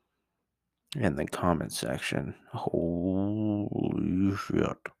 In the comment section, holy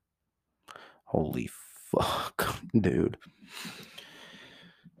shit. Holy fuck, dude.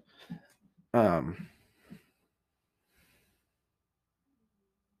 Um,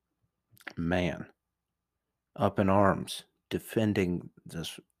 Man, up in arms, defending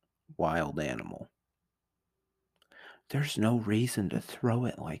this wild animal. There's no reason to throw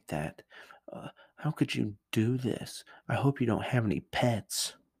it like that. How could you do this? I hope you don't have any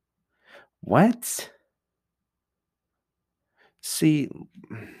pets. What? See,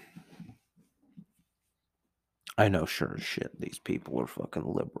 I know sure as shit these people are fucking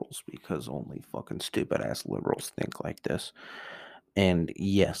liberals because only fucking stupid ass liberals think like this. And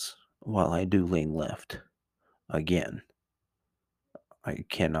yes, while I do lean left, again, I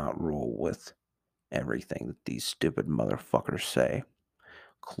cannot rule with everything that these stupid motherfuckers say.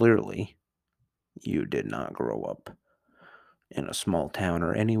 Clearly, you did not grow up in a small town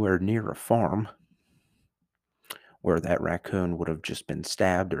or anywhere near a farm where that raccoon would have just been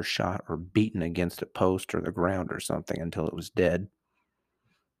stabbed or shot or beaten against a post or the ground or something until it was dead.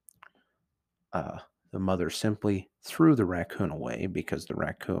 Uh, the mother simply threw the raccoon away because the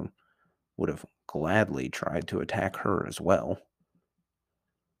raccoon would have gladly tried to attack her as well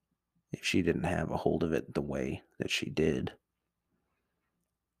if she didn't have a hold of it the way that she did.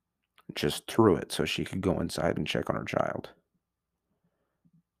 Just threw it so she could go inside and check on her child.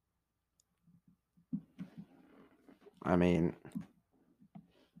 I mean,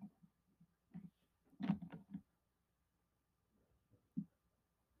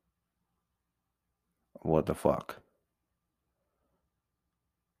 what the fuck?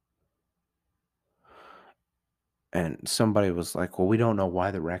 And somebody was like, well, we don't know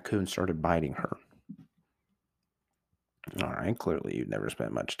why the raccoon started biting her. All right, clearly you've never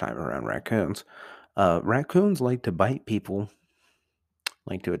spent much time around raccoons. Raccoons like to bite people,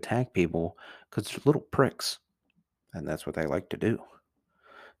 like to attack people, because they're little pricks. And that's what they like to do.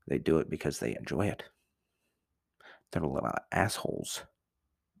 They do it because they enjoy it. They're little assholes.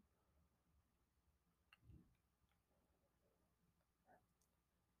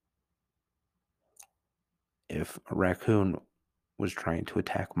 If a raccoon was trying to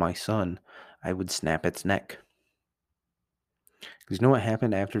attack my son, I would snap its neck. Because you know what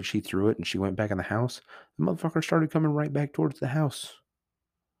happened after she threw it and she went back in the house? The motherfucker started coming right back towards the house.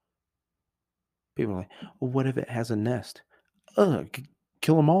 People are like, well, what if it has a nest? Ugh,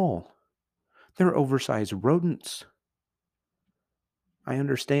 kill them all. They're oversized rodents. I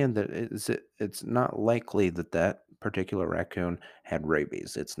understand that it's not likely that that particular raccoon had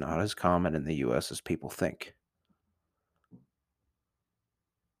rabies. It's not as common in the U.S. as people think.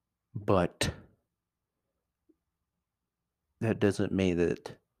 But that doesn't mean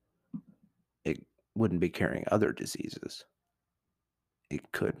that it wouldn't be carrying other diseases.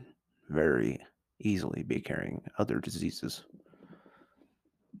 It could very easily be carrying other diseases.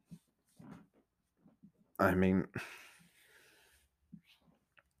 I mean,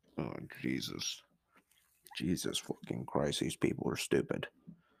 oh, Jesus. Jesus fucking Christ, these people are stupid.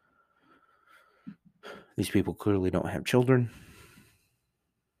 These people clearly don't have children.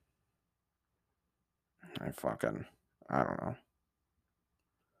 I don't know.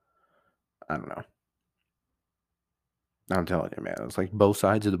 I don't know. I'm telling you, man, it's like both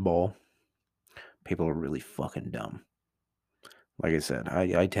sides of the ball. People are really fucking dumb. Like I said,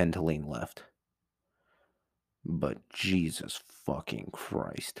 I tend to lean left. But Jesus fucking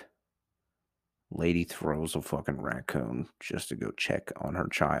Christ. Lady throws a fucking raccoon just to go check on her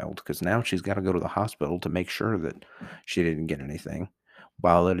child because now she's got to go to the hospital to make sure that she didn't get anything.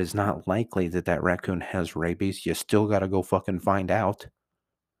 While it is not likely that that raccoon has rabies, you still got to go fucking find out.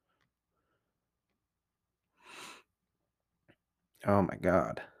 Oh my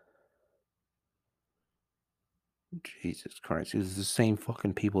God. Jesus Christ. It's the same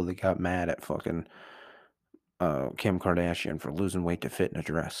fucking people that got mad at fucking Kim Kardashian for losing weight to fit in a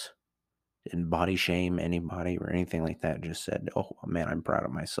dress. Didn't body shame anybody or anything like that. Just said, oh man, I'm proud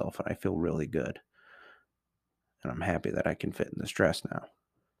of myself and I feel really good. And I'm happy that I can fit in this dress now.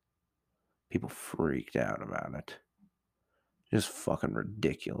 People freaked out about it. Just fucking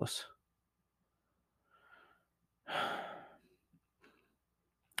ridiculous.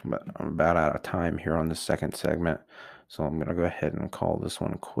 But I'm about out of time here on the second segment. So I'm going to go ahead and call this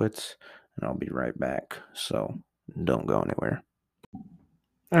one quits. And I'll be right back. So don't go anywhere.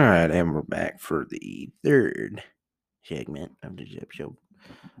 All right. And we're back for the third segment of this episode.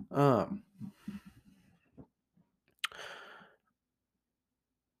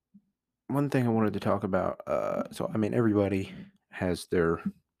 One thing I wanted to talk about. So, I mean, everybody has their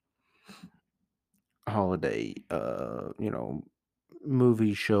holiday,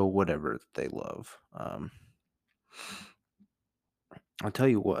 movie, show, whatever that they love. I'll tell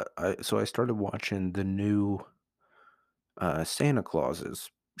you what. I started watching the new Santa Claus's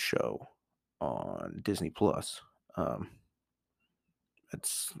show on Disney Plus. Um,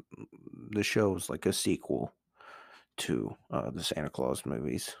 it's the show is like a sequel to the Santa Claus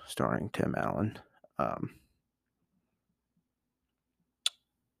movies starring Tim Allen. Um,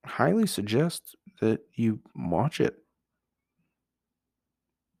 highly suggest that you watch it.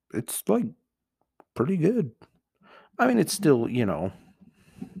 It's like pretty good. I mean, it's still,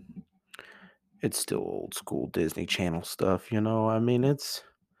 it's still old school Disney Channel stuff, I mean, it's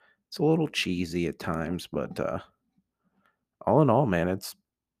a little cheesy at times, but all in all, man, it's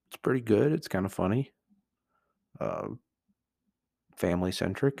pretty good. It's kind of funny. Uh, family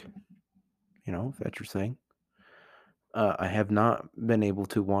centric, if that's your thing. I have not been able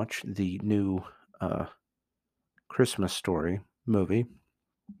to watch the new uh, Christmas Story movie.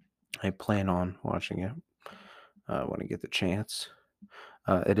 I plan on watching it when I get the chance.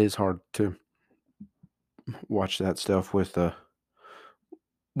 It is hard to watch that stuff with a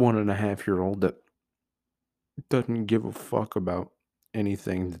 1.5-year old that doesn't give a fuck about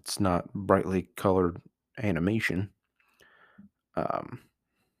anything that's not brightly colored animation. Um,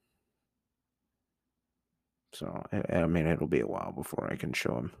 so, I mean, it'll be a while before I can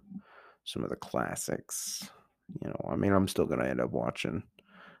show him some of the classics. I mean, I'm still going to end up watching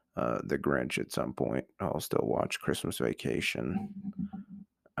The Grinch at some point. I'll still watch Christmas Vacation.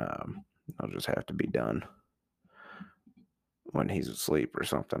 I'll just have to be done when he's asleep or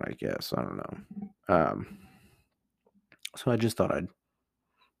something, I guess. I don't know. So I just thought I'd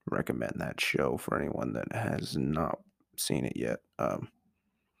recommend that show for anyone that has not seen it yet.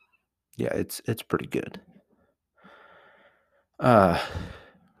 Yeah, it's pretty good.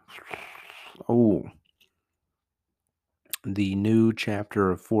 Oh, the new chapter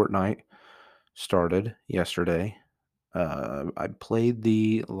of Fortnite started yesterday. I played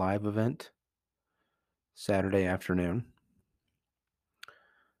the live event Saturday afternoon.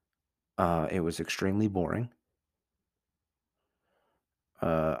 It was extremely boring.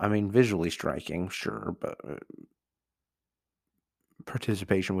 I mean, visually striking, sure, but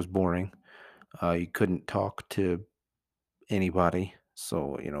participation was boring. You couldn't talk to anybody.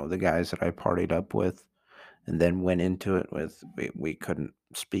 So, the guys that I partied up with and then went into it with, we couldn't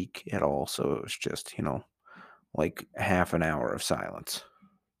speak at all. So it was just, like half an hour of silence.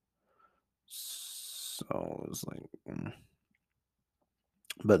 So it was like,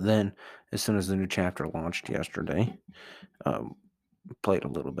 But then as soon as the new chapter launched yesterday, um, played a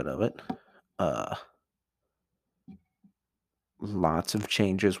little bit of it. Uh, Lots of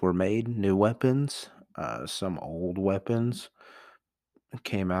changes were made, new weapons, some old weapons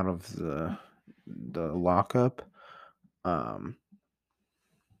came out of the lockup. Um,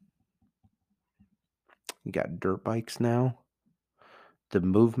 you got dirt bikes now. The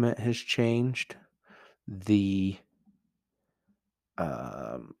movement has changed. The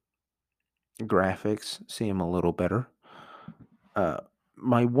um, graphics seem a little better.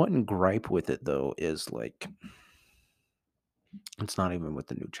 My one gripe with it though is like it's not even with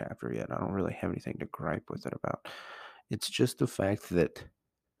the new chapter yet. I don't really have anything to gripe with it about. It's just the fact that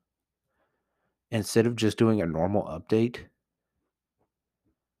instead of just doing a normal update,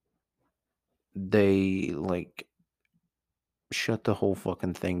 they like shut the whole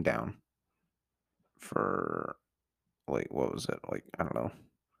fucking thing down for like what was it? Like I don't know,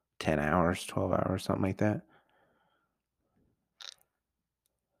 10 hours, 12 hours, something like that.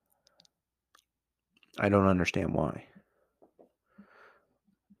 I don't understand why.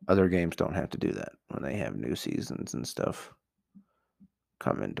 Other games don't have to do that when they have new seasons and stuff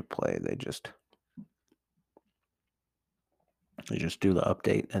come into play. They just do the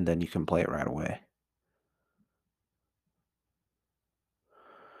update and then you can play it right away.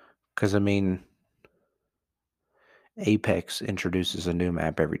 Cuz I mean, Apex introduces a new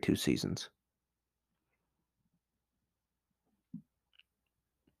map every 2 seasons.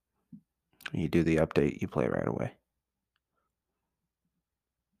 You do the update, you play right away.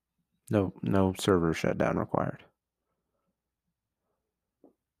 No server shutdown required.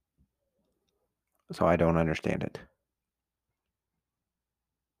 So I don't understand it.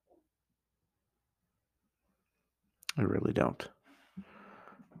 I really don't.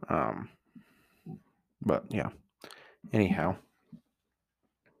 Um, but yeah. Anyhow,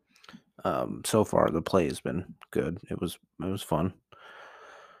 so far the play has been good. It was fun.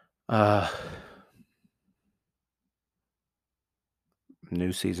 Uh,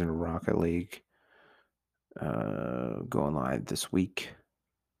 New season of Rocket League going live this week.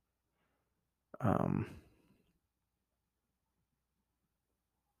 Um,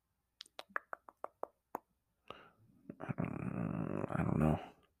 I don't know.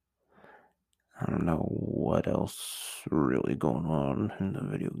 I don't know what else really going on in the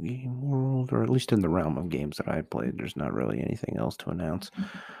video game world, or at least in the realm of games that I played. There's not really anything else to announce.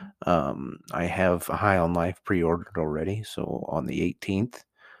 I have High on Life pre-ordered already, so on the 18th.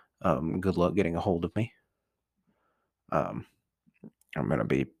 Good luck getting a hold of me. Um, I'm gonna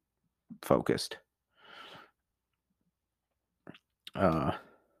be focused. Uh,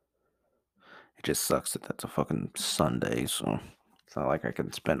 it just sucks that that's a fucking Sunday, so it's not like I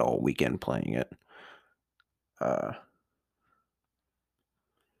can spend all weekend playing it. Uh,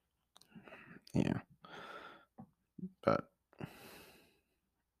 yeah, but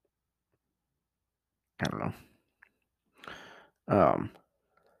I don't know. Um,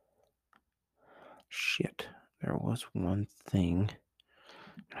 Shit, there was one thing.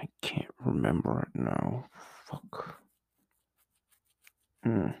 I can't remember it now. Fuck.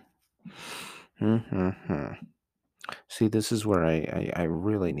 Hmm. Hmm. See, this is where I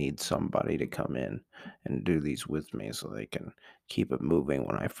really need somebody to come in and do these with me so they can keep it moving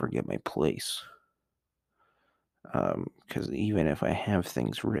when I forget my place. Because even if I have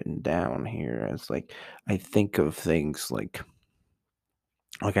things written down here, it's like I think of things like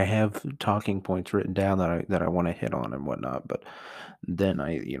I have talking points written down that I want to hit on and whatnot, but then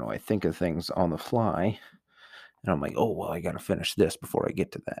I think of things on the fly. And I'm like, oh, well, I got to finish this before I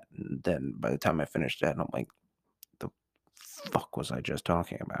get to that. And then by the time I finish that, I'm like, the fuck was I just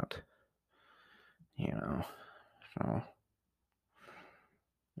talking about? You know, so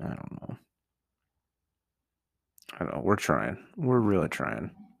I don't know. I don't know. We're trying. We're really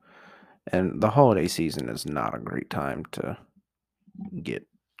trying. And the holiday season is not a great time to get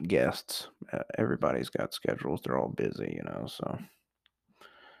guests. Everybody's got schedules. They're all busy. So,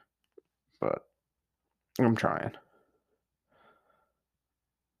 but I'm trying.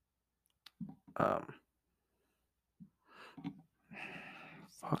 Um,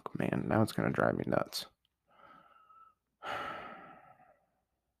 Fuck, man. Now it's going to drive me nuts.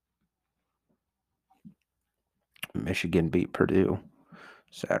 Michigan beat Purdue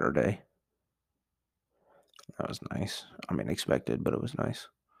Saturday. That was nice. I mean, expected, but it was nice.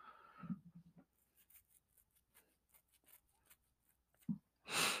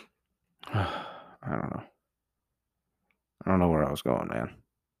 I don't know. I don't know where I was going, man.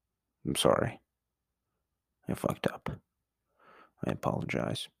 I'm sorry. I fucked up. I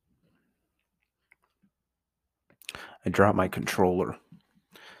apologize. I dropped my controller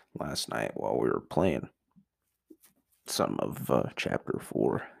last night while we were playing some of Chapter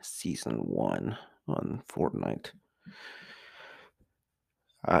 4, Season 1 on Fortnite.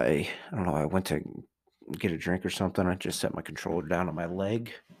 I don't know, I went to get a drink or something. I just set my controller down on my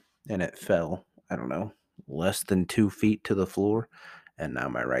leg and it fell, I don't know, less than 2 feet to the floor. And now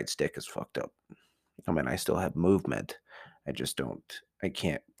my right stick is fucked up. I mean, I still have movement. I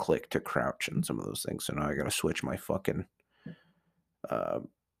can't click to crouch and some of those things. So now I got to switch my fucking uh,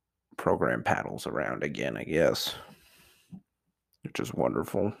 program paddles around again, I guess, which is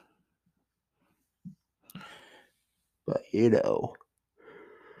wonderful. But,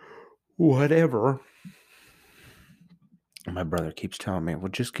 whatever. My brother keeps telling me, well,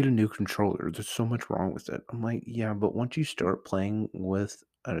 just get a new controller. There's so much wrong with it. I'm like, yeah, but once you start playing with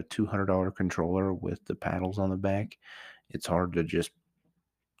a $200 controller with the paddles on the back, it's hard to just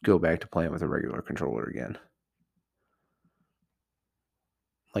go back to playing with a regular controller again.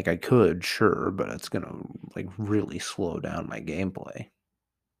 Like, I could, sure, but it's gonna like really slow down my gameplay.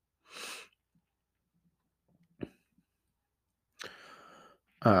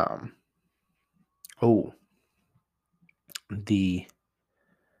 Um, oh, the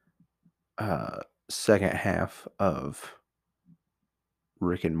uh second half of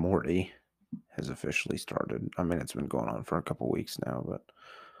Rick and Morty has officially started. I mean, it's been going on for a couple weeks now, but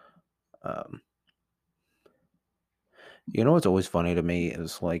um, you know what's always funny to me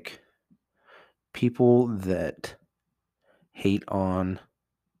is like people that hate on,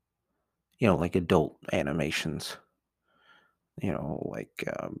 like adult animations, like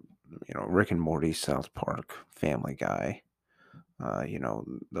Rick and Morty, South Park, Family Guy,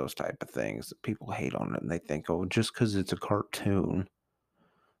 those type of things that people hate on it, and they think, oh, just because it's a cartoon,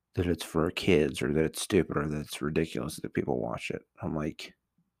 that it's for kids or that it's stupid or that it's ridiculous that people watch it. I'm like,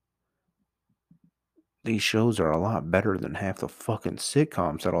 these shows are a lot better than half the fucking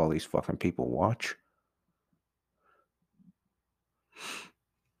sitcoms that all these fucking people watch.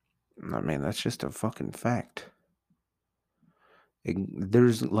 I mean, that's just a fucking fact.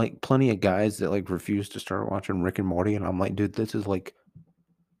 There's like plenty of guys that like refuse to start watching Rick and Morty, and I'm like, dude, this is like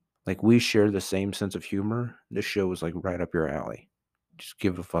we share the same sense of humor. This show is like right up your alley. Just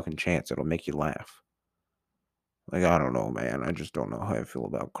give it a fucking chance. It'll make you laugh. Like, I don't know, man. I just don't know how I feel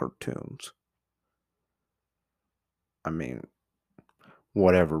about cartoons. I mean,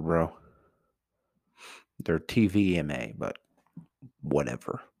 whatever, bro. They're TVMA, but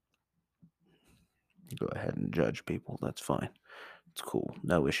whatever. Go ahead and judge people. That's fine. It's cool.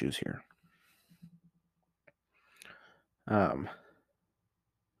 No issues here. Um,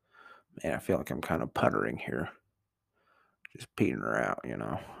 Man, I feel like I'm kind of puttering here. Just peeing her out,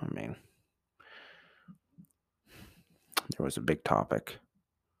 I mean, there was a big topic.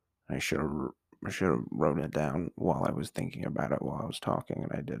 I should have wrote it down while I was thinking about it while I was talking,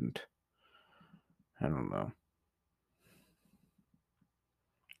 and I didn't. I don't know.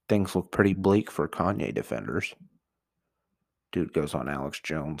 Things look pretty bleak for Kanye defenders. Dude goes on Alex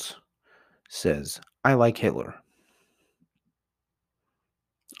Jones, says, I like Hitler.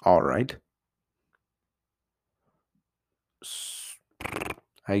 All right.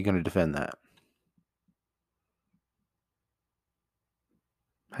 How you going to defend that?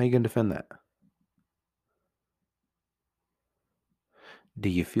 How you going to defend that? Do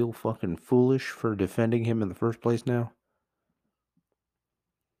you feel fucking foolish for defending him in the first place now?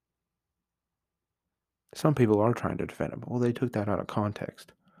 Some people are trying to defend him. Well, they took that out of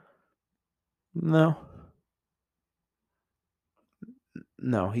context. No.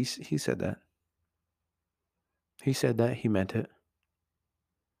 No, he said that. He said that. He meant it.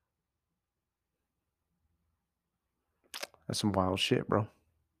 That's some wild shit, bro.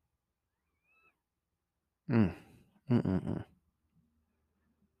 Mm. Mm-mm-mm.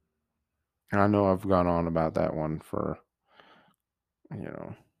 I know I've gone on about that one for, you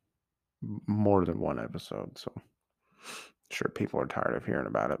know, more than one episode, so sure people are tired of hearing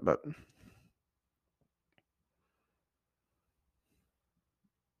about it, but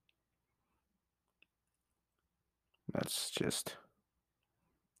that's just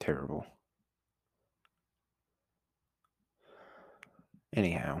terrible.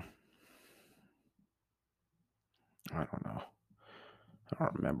 Anyhow, I don't know. I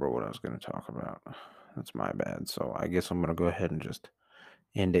don't remember what I was going to talk about. That's my bad. So I guess I'm going to go ahead and just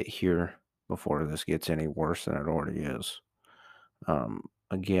end it here before this gets any worse than it already is.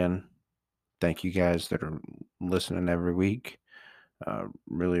 Again, thank you guys that are listening every week.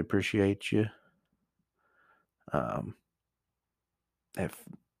 Really appreciate you. If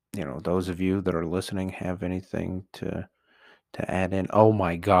those of you that are listening have anything to add in, oh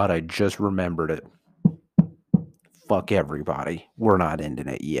my god, I just remembered it. Fuck everybody. We're not ending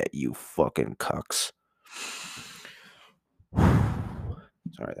it yet, you fucking cucks.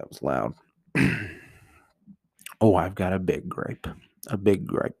 Sorry, that was loud. Oh, I've got a big gripe. A big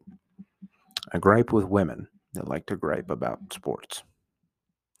gripe. A gripe with women that like to gripe about sports.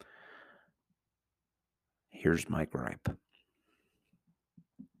 Here's my gripe.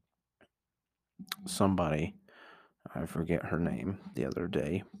 Somebody, I forget her name, the other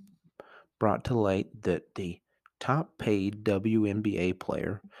day brought to light that the top paid WNBA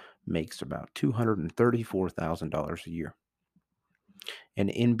player makes about $234,000 a year. An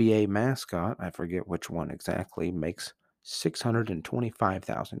NBA mascot, I forget which one exactly, makes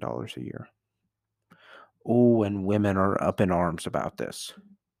 $625,000 a year. Oh, and women are up in arms about this.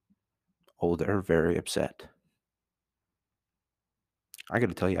 Oh, they're very upset. I got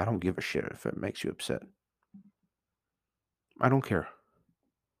to tell you, I don't give a shit if it makes you upset. I don't care.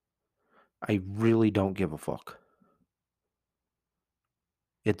 I really don't give a fuck.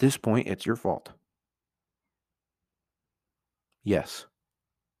 At this point, it's your fault. Yes.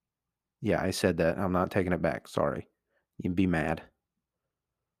 Yeah, I said that. I'm not taking it back. Sorry. You'd be mad.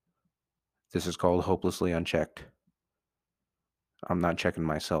 This is called hopelessly unchecked. I'm not checking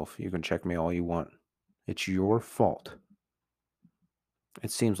myself. You can check me all you want. It's your fault.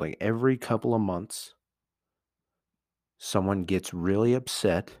 It seems like every couple of months, someone gets really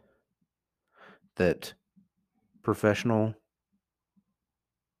upset that professional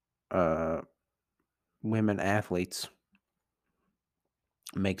uh, women athletes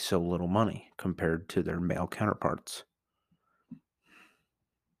make so little money compared to their male counterparts.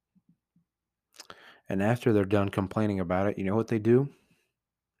 And after they're done complaining about it, you know what they do?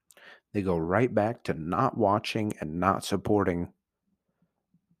 They go right back to not watching and not supporting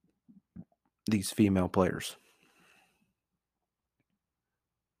these female players.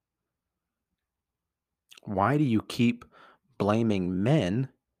 Why do you keep blaming men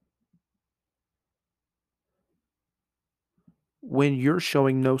when you're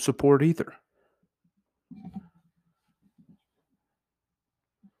showing no support either?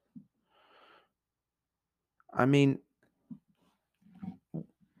 I mean,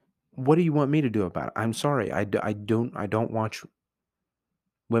 what do you want me to do about it? I'm sorry. I don't watch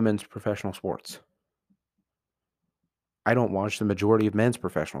women's professional sports. I don't watch the majority of men's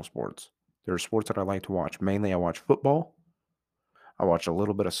professional sports. There are sports that I like to watch. Mainly I watch football, I watch a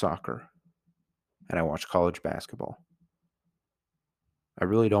little bit of soccer, and I watch college basketball. I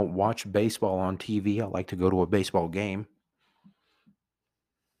really don't watch baseball on TV. I like to go to a baseball game,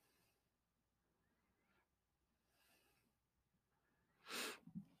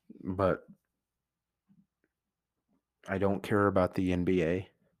 but I don't care about the NBA.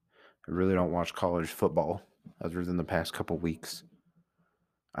 I really don't watch college football other than the past couple weeks.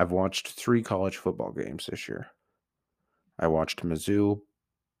 I've watched 3 college football games this year. I watched Mizzou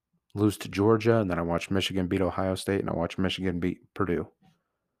lose to Georgia, and then I watched Michigan beat Ohio State, and I watched Michigan beat Purdue.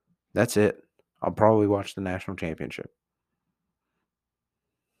 That's it. I'll probably watch the national championship.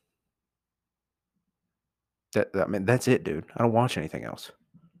 I mean, that's it, dude. I don't watch anything else.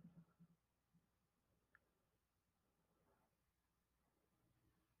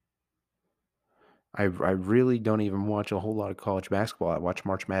 I really don't even watch a whole lot of college basketball. I watch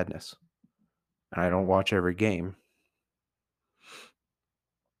March Madness, and I don't watch every game.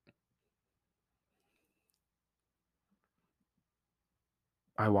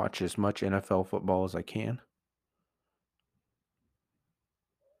 I watch as much NFL football as I can.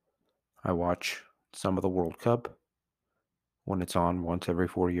 I watch some of the World Cup when it's on once every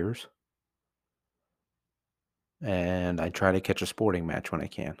 4 years, and I try to catch a sporting match when I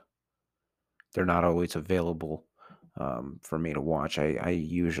can. They're not always available for me to watch. I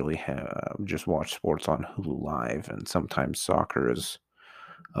usually just watch sports on Hulu Live, and sometimes soccer is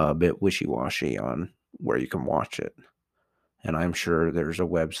a bit wishy-washy on where you can watch it. And I'm sure there's a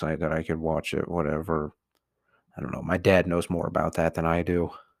website that I could watch it, whatever. I don't know. My dad knows more about that than I do.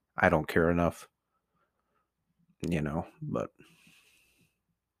 I don't care enough, but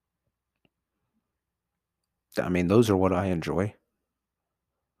I mean, those are what I enjoy.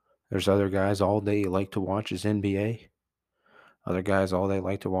 There's other guys all they like to watch is NBA. Other guys all they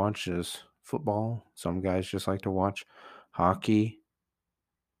like to watch is football. Some guys just like to watch hockey.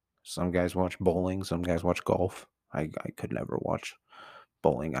 Some guys watch bowling. Some guys watch golf. I could never watch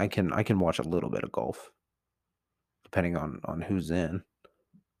bowling. I can watch a little bit of golf, depending on who's in.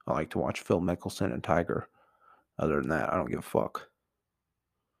 I like to watch Phil Mickelson and Tiger. Other than that, I don't give a fuck.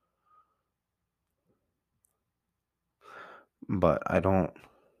 But I don't.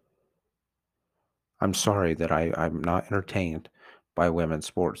 I'm sorry that I'm not entertained by women's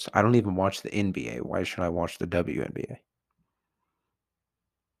sports. I don't even watch the NBA. Why should I watch the WNBA?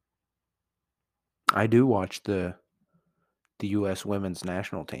 I do watch the U.S. women's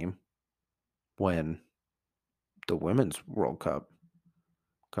national team when the women's World Cup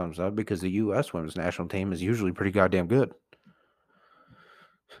comes up because the U.S. women's national team is usually pretty goddamn good.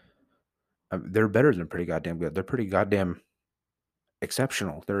 They're better than pretty goddamn good. They're pretty goddamn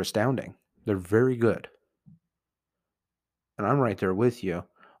exceptional. They're astounding. They're very good. And I'm right there with you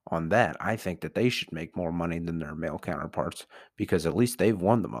on that. I think that they should make more money than their male counterparts because at least they've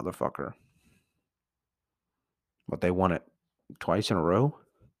won the motherfucker. But they won it twice in a row.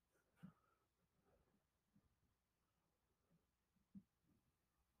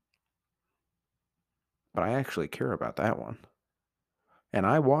 but I actually care about that one. And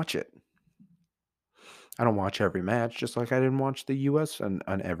I watch it. I don't watch every match, just like I didn't watch the US on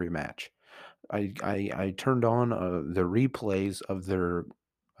every match. I turned on the replays of their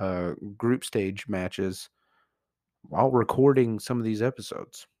group stage matches while recording some of these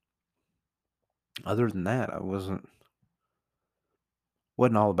episodes. Other than that, I wasn't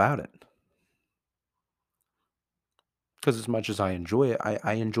all about it. Because as much as I enjoy it,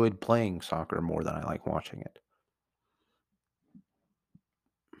 I enjoyed playing soccer more than I like watching it.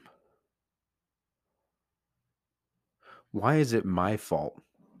 Why is it my fault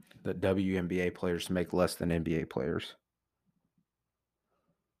that WNBA players make less than NBA players?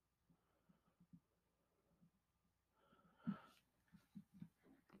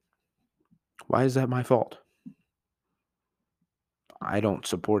 Why is that my fault? I don't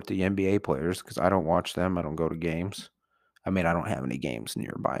support the NBA players because I don't watch them. I don't go to games. I mean, I don't have any games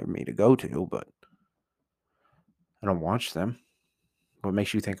nearby me to go to, but I don't watch them. What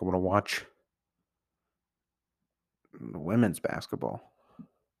makes you think I want to watch women's basketball?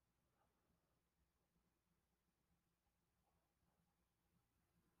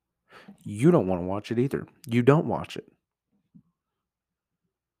 You don't want to watch it either. You don't watch it.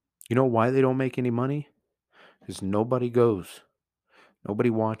 You know why they don't make any money? Because nobody goes.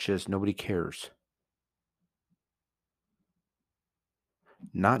 Nobody watches. Nobody cares.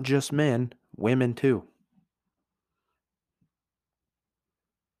 Not just men, women too.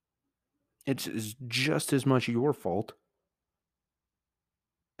 It's just as much your fault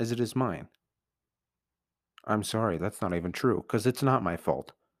as it is mine. I'm sorry, that's not even true because it's not my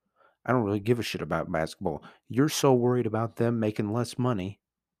fault. I don't really give a shit about basketball. You're so worried about them making less money.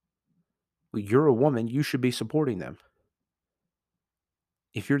 Well, you're a woman, you should be supporting them.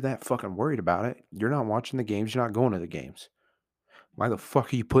 If you're that fucking worried about it, you're not watching the games, you're not going to the games. Why the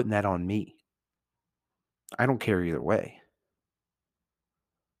fuck are you putting that on me? I don't care either way.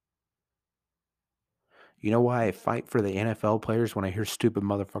 You know why I fight for the NFL players when I hear stupid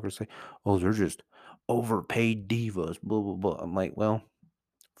motherfuckers say, oh, they're just overpaid divas, blah, blah, blah. I'm like, well,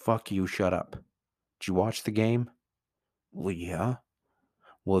 fuck you, shut up. Did you watch the game? Well, yeah.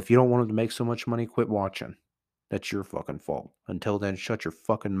 Well, if you don't want them to make so much money, quit watching. That's your fucking fault. Until then, shut your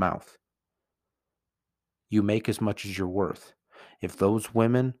fucking mouth. You make as much as you're worth. If those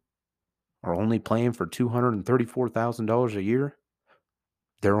women are only playing for $234,000 a year,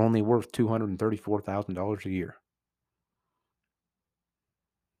 they're only worth $234,000 a year.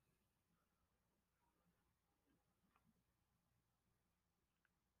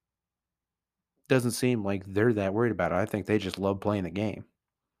 Doesn't seem like they're that worried about it. I think they just love playing the game.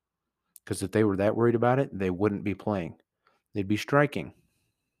 Because if they were that worried about it, they wouldn't be playing. They'd be striking.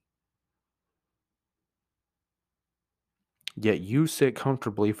 Yet you sit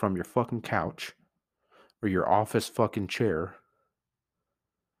comfortably from your fucking couch or your office fucking chair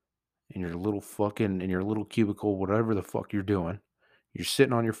in your little cubicle, whatever the fuck you're doing. You're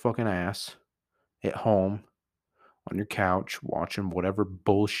sitting on your fucking ass at home on your couch watching whatever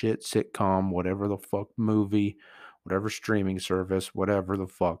bullshit sitcom, whatever the fuck movie, whatever streaming service, whatever the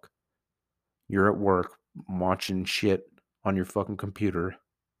fuck. You're at work watching shit on your fucking computer,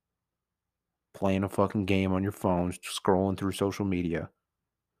 playing a fucking game on your phone, scrolling through social media.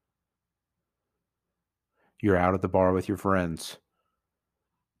 You're out at the bar with your friends.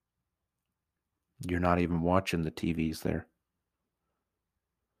 You're not even watching the TVs there.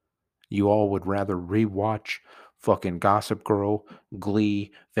 You all would rather rewatch fucking Gossip Girl,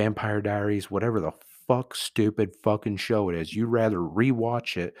 Glee, Vampire Diaries, whatever the fuck stupid fucking show it is. You'd rather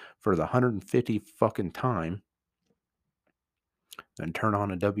rewatch it for the 150 fucking time than turn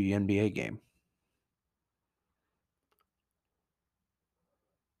on a WNBA game.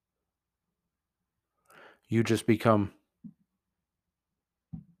 You just become,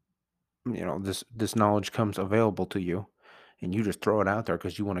 this knowledge comes available to you and you just throw it out there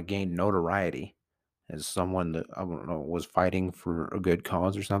because you want to gain notoriety as someone that, I don't know, was fighting for a good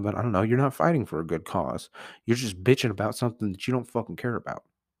cause or something. I don't know. You're not fighting for a good cause. You're just bitching about something that you don't fucking care about.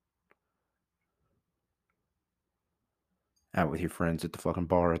 Out with your friends at the fucking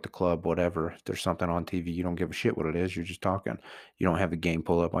bar, at the club, whatever. If there's something on TV, you don't give a shit what it is. You're just talking. You don't have the game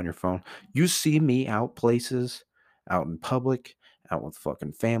pull up on your phone. You see me out places, out in public, out with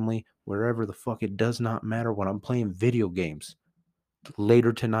fucking family, wherever the fuck. It does not matter when I'm playing video games.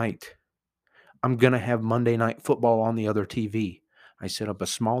 Later tonight, I'm going to have Monday Night Football on the other TV. I set up a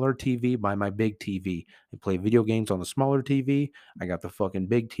smaller TV by my big TV. I play video games on the smaller TV. I got the fucking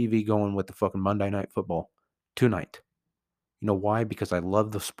big TV going with the fucking Monday Night Football tonight. You know why? Because I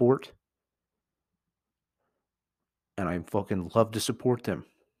love the sport and I fucking love to support them.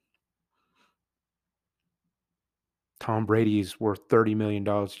 Tom Brady is worth $30 million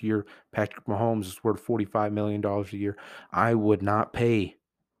a year. Patrick Mahomes is worth $45 million a year. I would not pay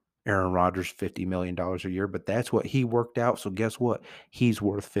Aaron Rodgers $50 million a year, but that's what he worked out. So guess what? He's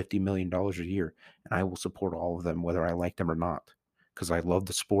worth $50 million a year. And I will support all of them, whether I like them or not, because I love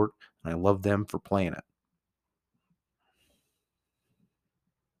the sport and I love them for playing it.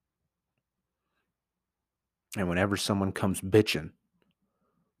 And whenever someone comes bitching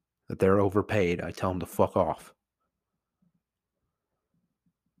that they're overpaid, I tell them to fuck off.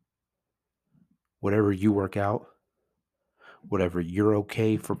 Whatever you work out, whatever you're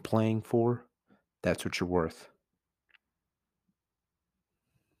okay for playing for, that's what you're worth.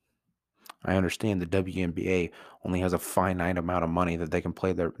 I understand the WNBA only has a finite amount of money that they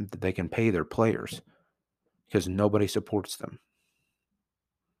can pay their players because nobody supports them.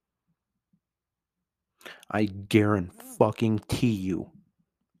 I guarantee you.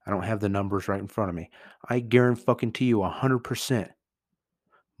 I don't have the numbers right in front of me. I guarantee you 100%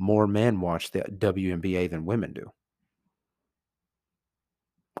 more men watch the WNBA than women do.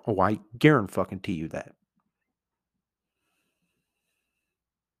 Oh, I guarantee you that.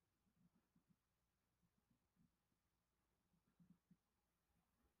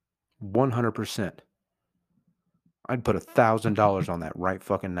 100%. I'd put $1,000 on that right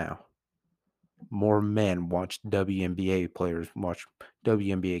fucking now. More men watch WNBA players watch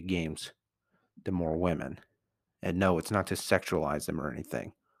WNBA games than more women. And no, it's not to sexualize them or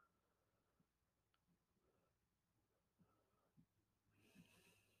anything.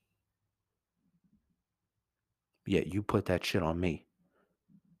 Yet you put that shit on me.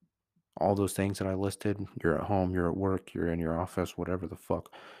 All those things that I listed, you're at home, you're at work, you're in your office, whatever the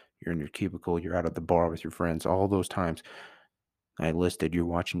fuck, you're in your cubicle, you're out at the bar with your friends, all those times I listed, you're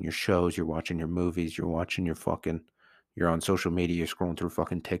watching your shows, you're watching your movies, you're on social media, you're scrolling through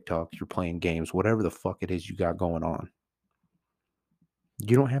fucking TikTok, you're playing games, whatever the fuck it is you got going on.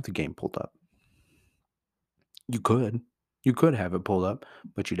 You don't have the game pulled up. You could. You could have it pulled up,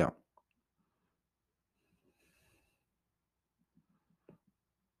 but you don't.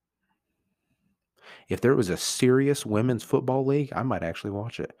 If there was a serious women's football league, I might actually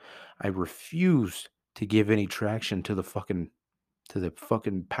watch it. I refuse to give any traction to the fucking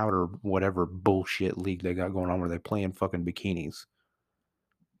powder whatever bullshit league they got going on where they play in fucking bikinis.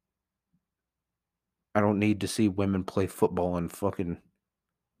 I don't need to see women play football in fucking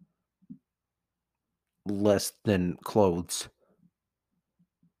less than clothes.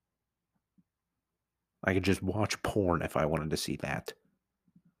 I could just watch porn if I wanted to see that.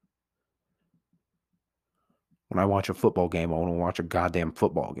 When I watch a football game, I want to watch a goddamn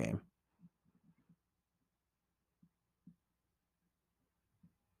football game.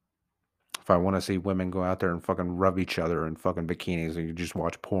 If I want to see women go out there and fucking rub each other in fucking bikinis, and you just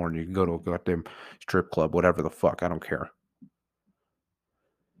watch porn, you can go to a goddamn strip club, whatever the fuck. I don't care.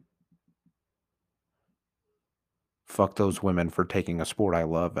 Fuck those women for taking a sport I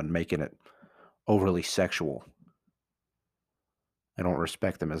love and making it overly sexual. I don't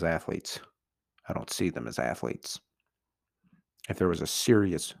respect them as athletes. I don't see them as athletes. If there was a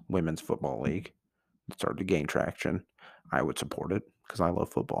serious women's football league that started to gain traction, I would support it because I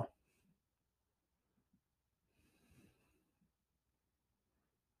love football.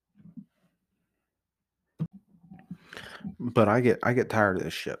 But I get tired of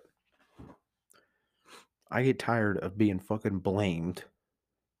this shit. I get tired of being fucking blamed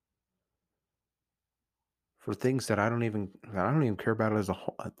for things that I don't even care about as a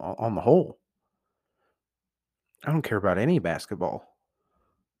whole, on the whole. I don't care about any basketball.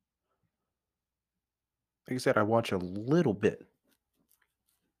 Like I said, I watch a little bit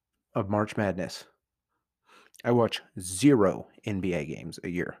of March Madness. I watch 0 NBA games a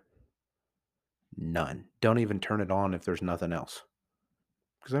year. None. Don't even turn it on if there's nothing else.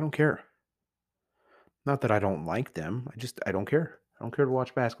 Because I don't care. Not that I don't like them. I don't care. I don't care to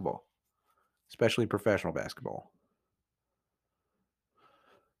watch basketball, especially professional basketball.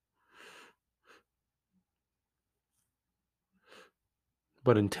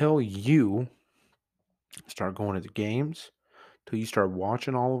 But until you start going to the games, till you start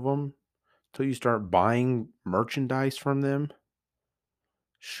watching all of them, till you start buying merchandise from them,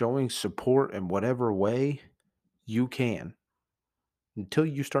 showing support in whatever way you can, until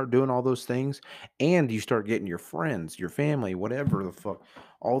you start doing all those things and you start getting your friends, your family, whatever the fuck,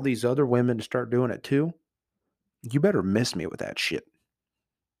 all these other women to start doing it too, you better miss me with that shit.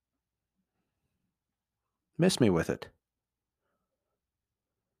 Miss me with it.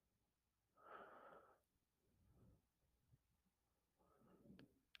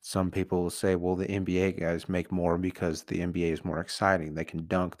 Some people will say, well, the NBA guys make more because the NBA is more exciting. They can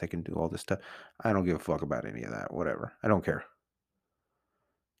dunk, they can do all this stuff. I don't give a fuck about any of that. Whatever. I don't care.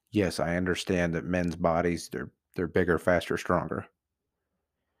 Yes, I understand that men's bodies they're bigger, faster, stronger.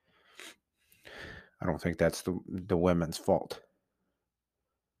 I don't think that's the women's fault.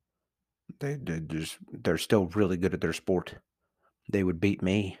 They're still really good at their sport. They would beat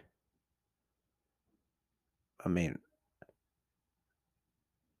me. I mean,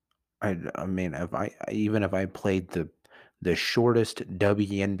 I mean, if even if I played the shortest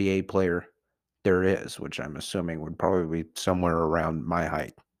WNBA player there is, which I'm assuming would probably be somewhere around my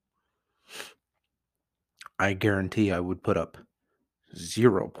height, I guarantee I would put up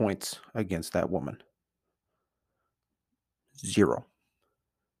 0 points against that woman. 0.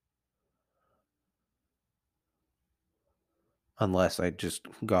 Unless I just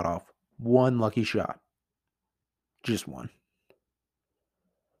got off one lucky shot. Just one.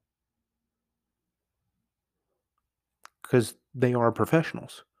 Because they are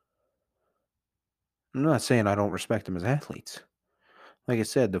professionals. I'm not saying I don't respect them as athletes. Like I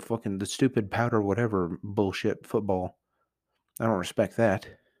said, the stupid powder whatever bullshit football, I don't respect that.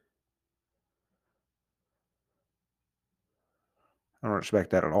 I don't respect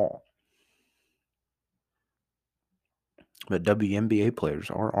that at all. But WNBA players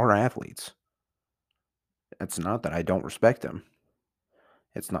are athletes. It's not that I don't respect them.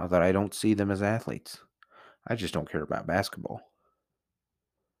 It's not that I don't see them as athletes. I just don't care about basketball.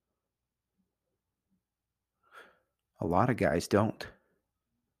 A lot of guys don't.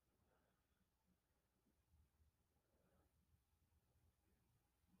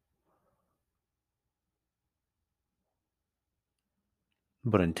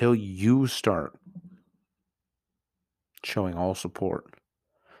 But until you start showing all support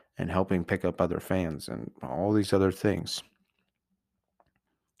and helping pick up other fans and all these other things,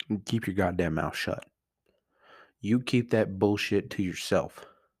 keep your goddamn mouth shut. You keep that bullshit to yourself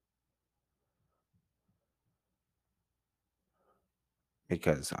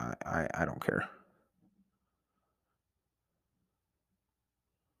because I don't care.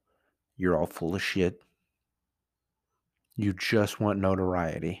 You're all full of shit. You just want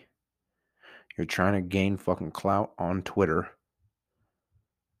notoriety. You're trying to gain fucking clout on Twitter,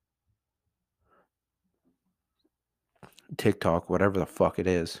 TikTok, whatever the fuck it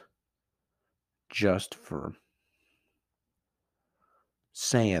is, just for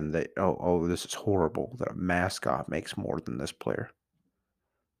saying that, this is horrible, that a mascot makes more than this player.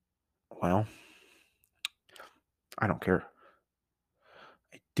 Well, I don't care.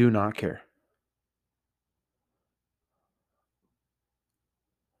 I do not care.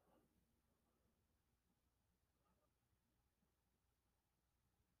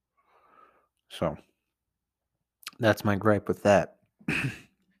 So that's my gripe with that.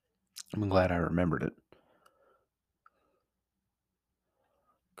 I'm glad I remembered it.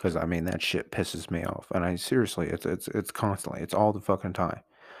 Because I mean that shit pisses me off. And I seriously, it's constantly, it's all the fucking time.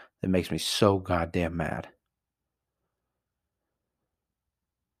 It makes me so goddamn mad.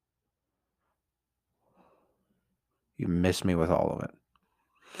 You miss me with all of it.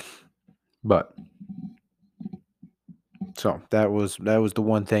 But so that was the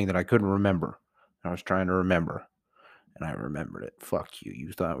one thing that I couldn't remember. I was trying to remember, and I remembered it. Fuck you.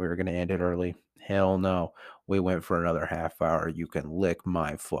 You thought we were gonna end it early? Hell no. We went for another half hour. You can lick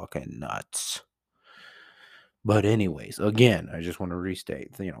my fucking nuts. But anyways, again, I just want to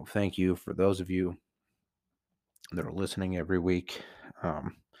restate, thank you for those of you that are listening every week. If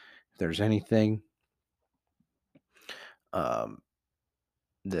there's anything um,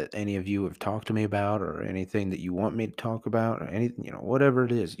 that any of you have talked to me about, or anything that you want me to talk about, or anything, whatever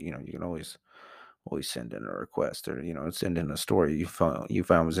it is, you can always send in a request, or send in a story you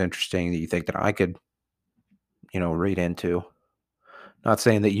found was interesting that you think that I could read into. Not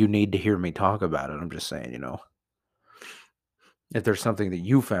saying that you need to hear me talk about it. I'm just saying, if there's something that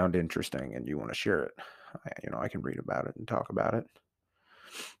you found interesting and you want to share it, I can read about it and talk about it.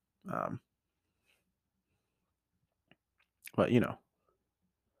 Um, but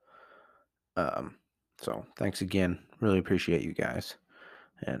um, so thanks again. Really appreciate you guys,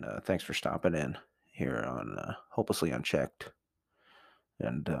 and thanks for stopping in here on Hopelessly Unchecked.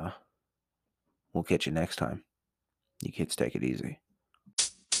 And we'll catch you next time. You kids take it easy.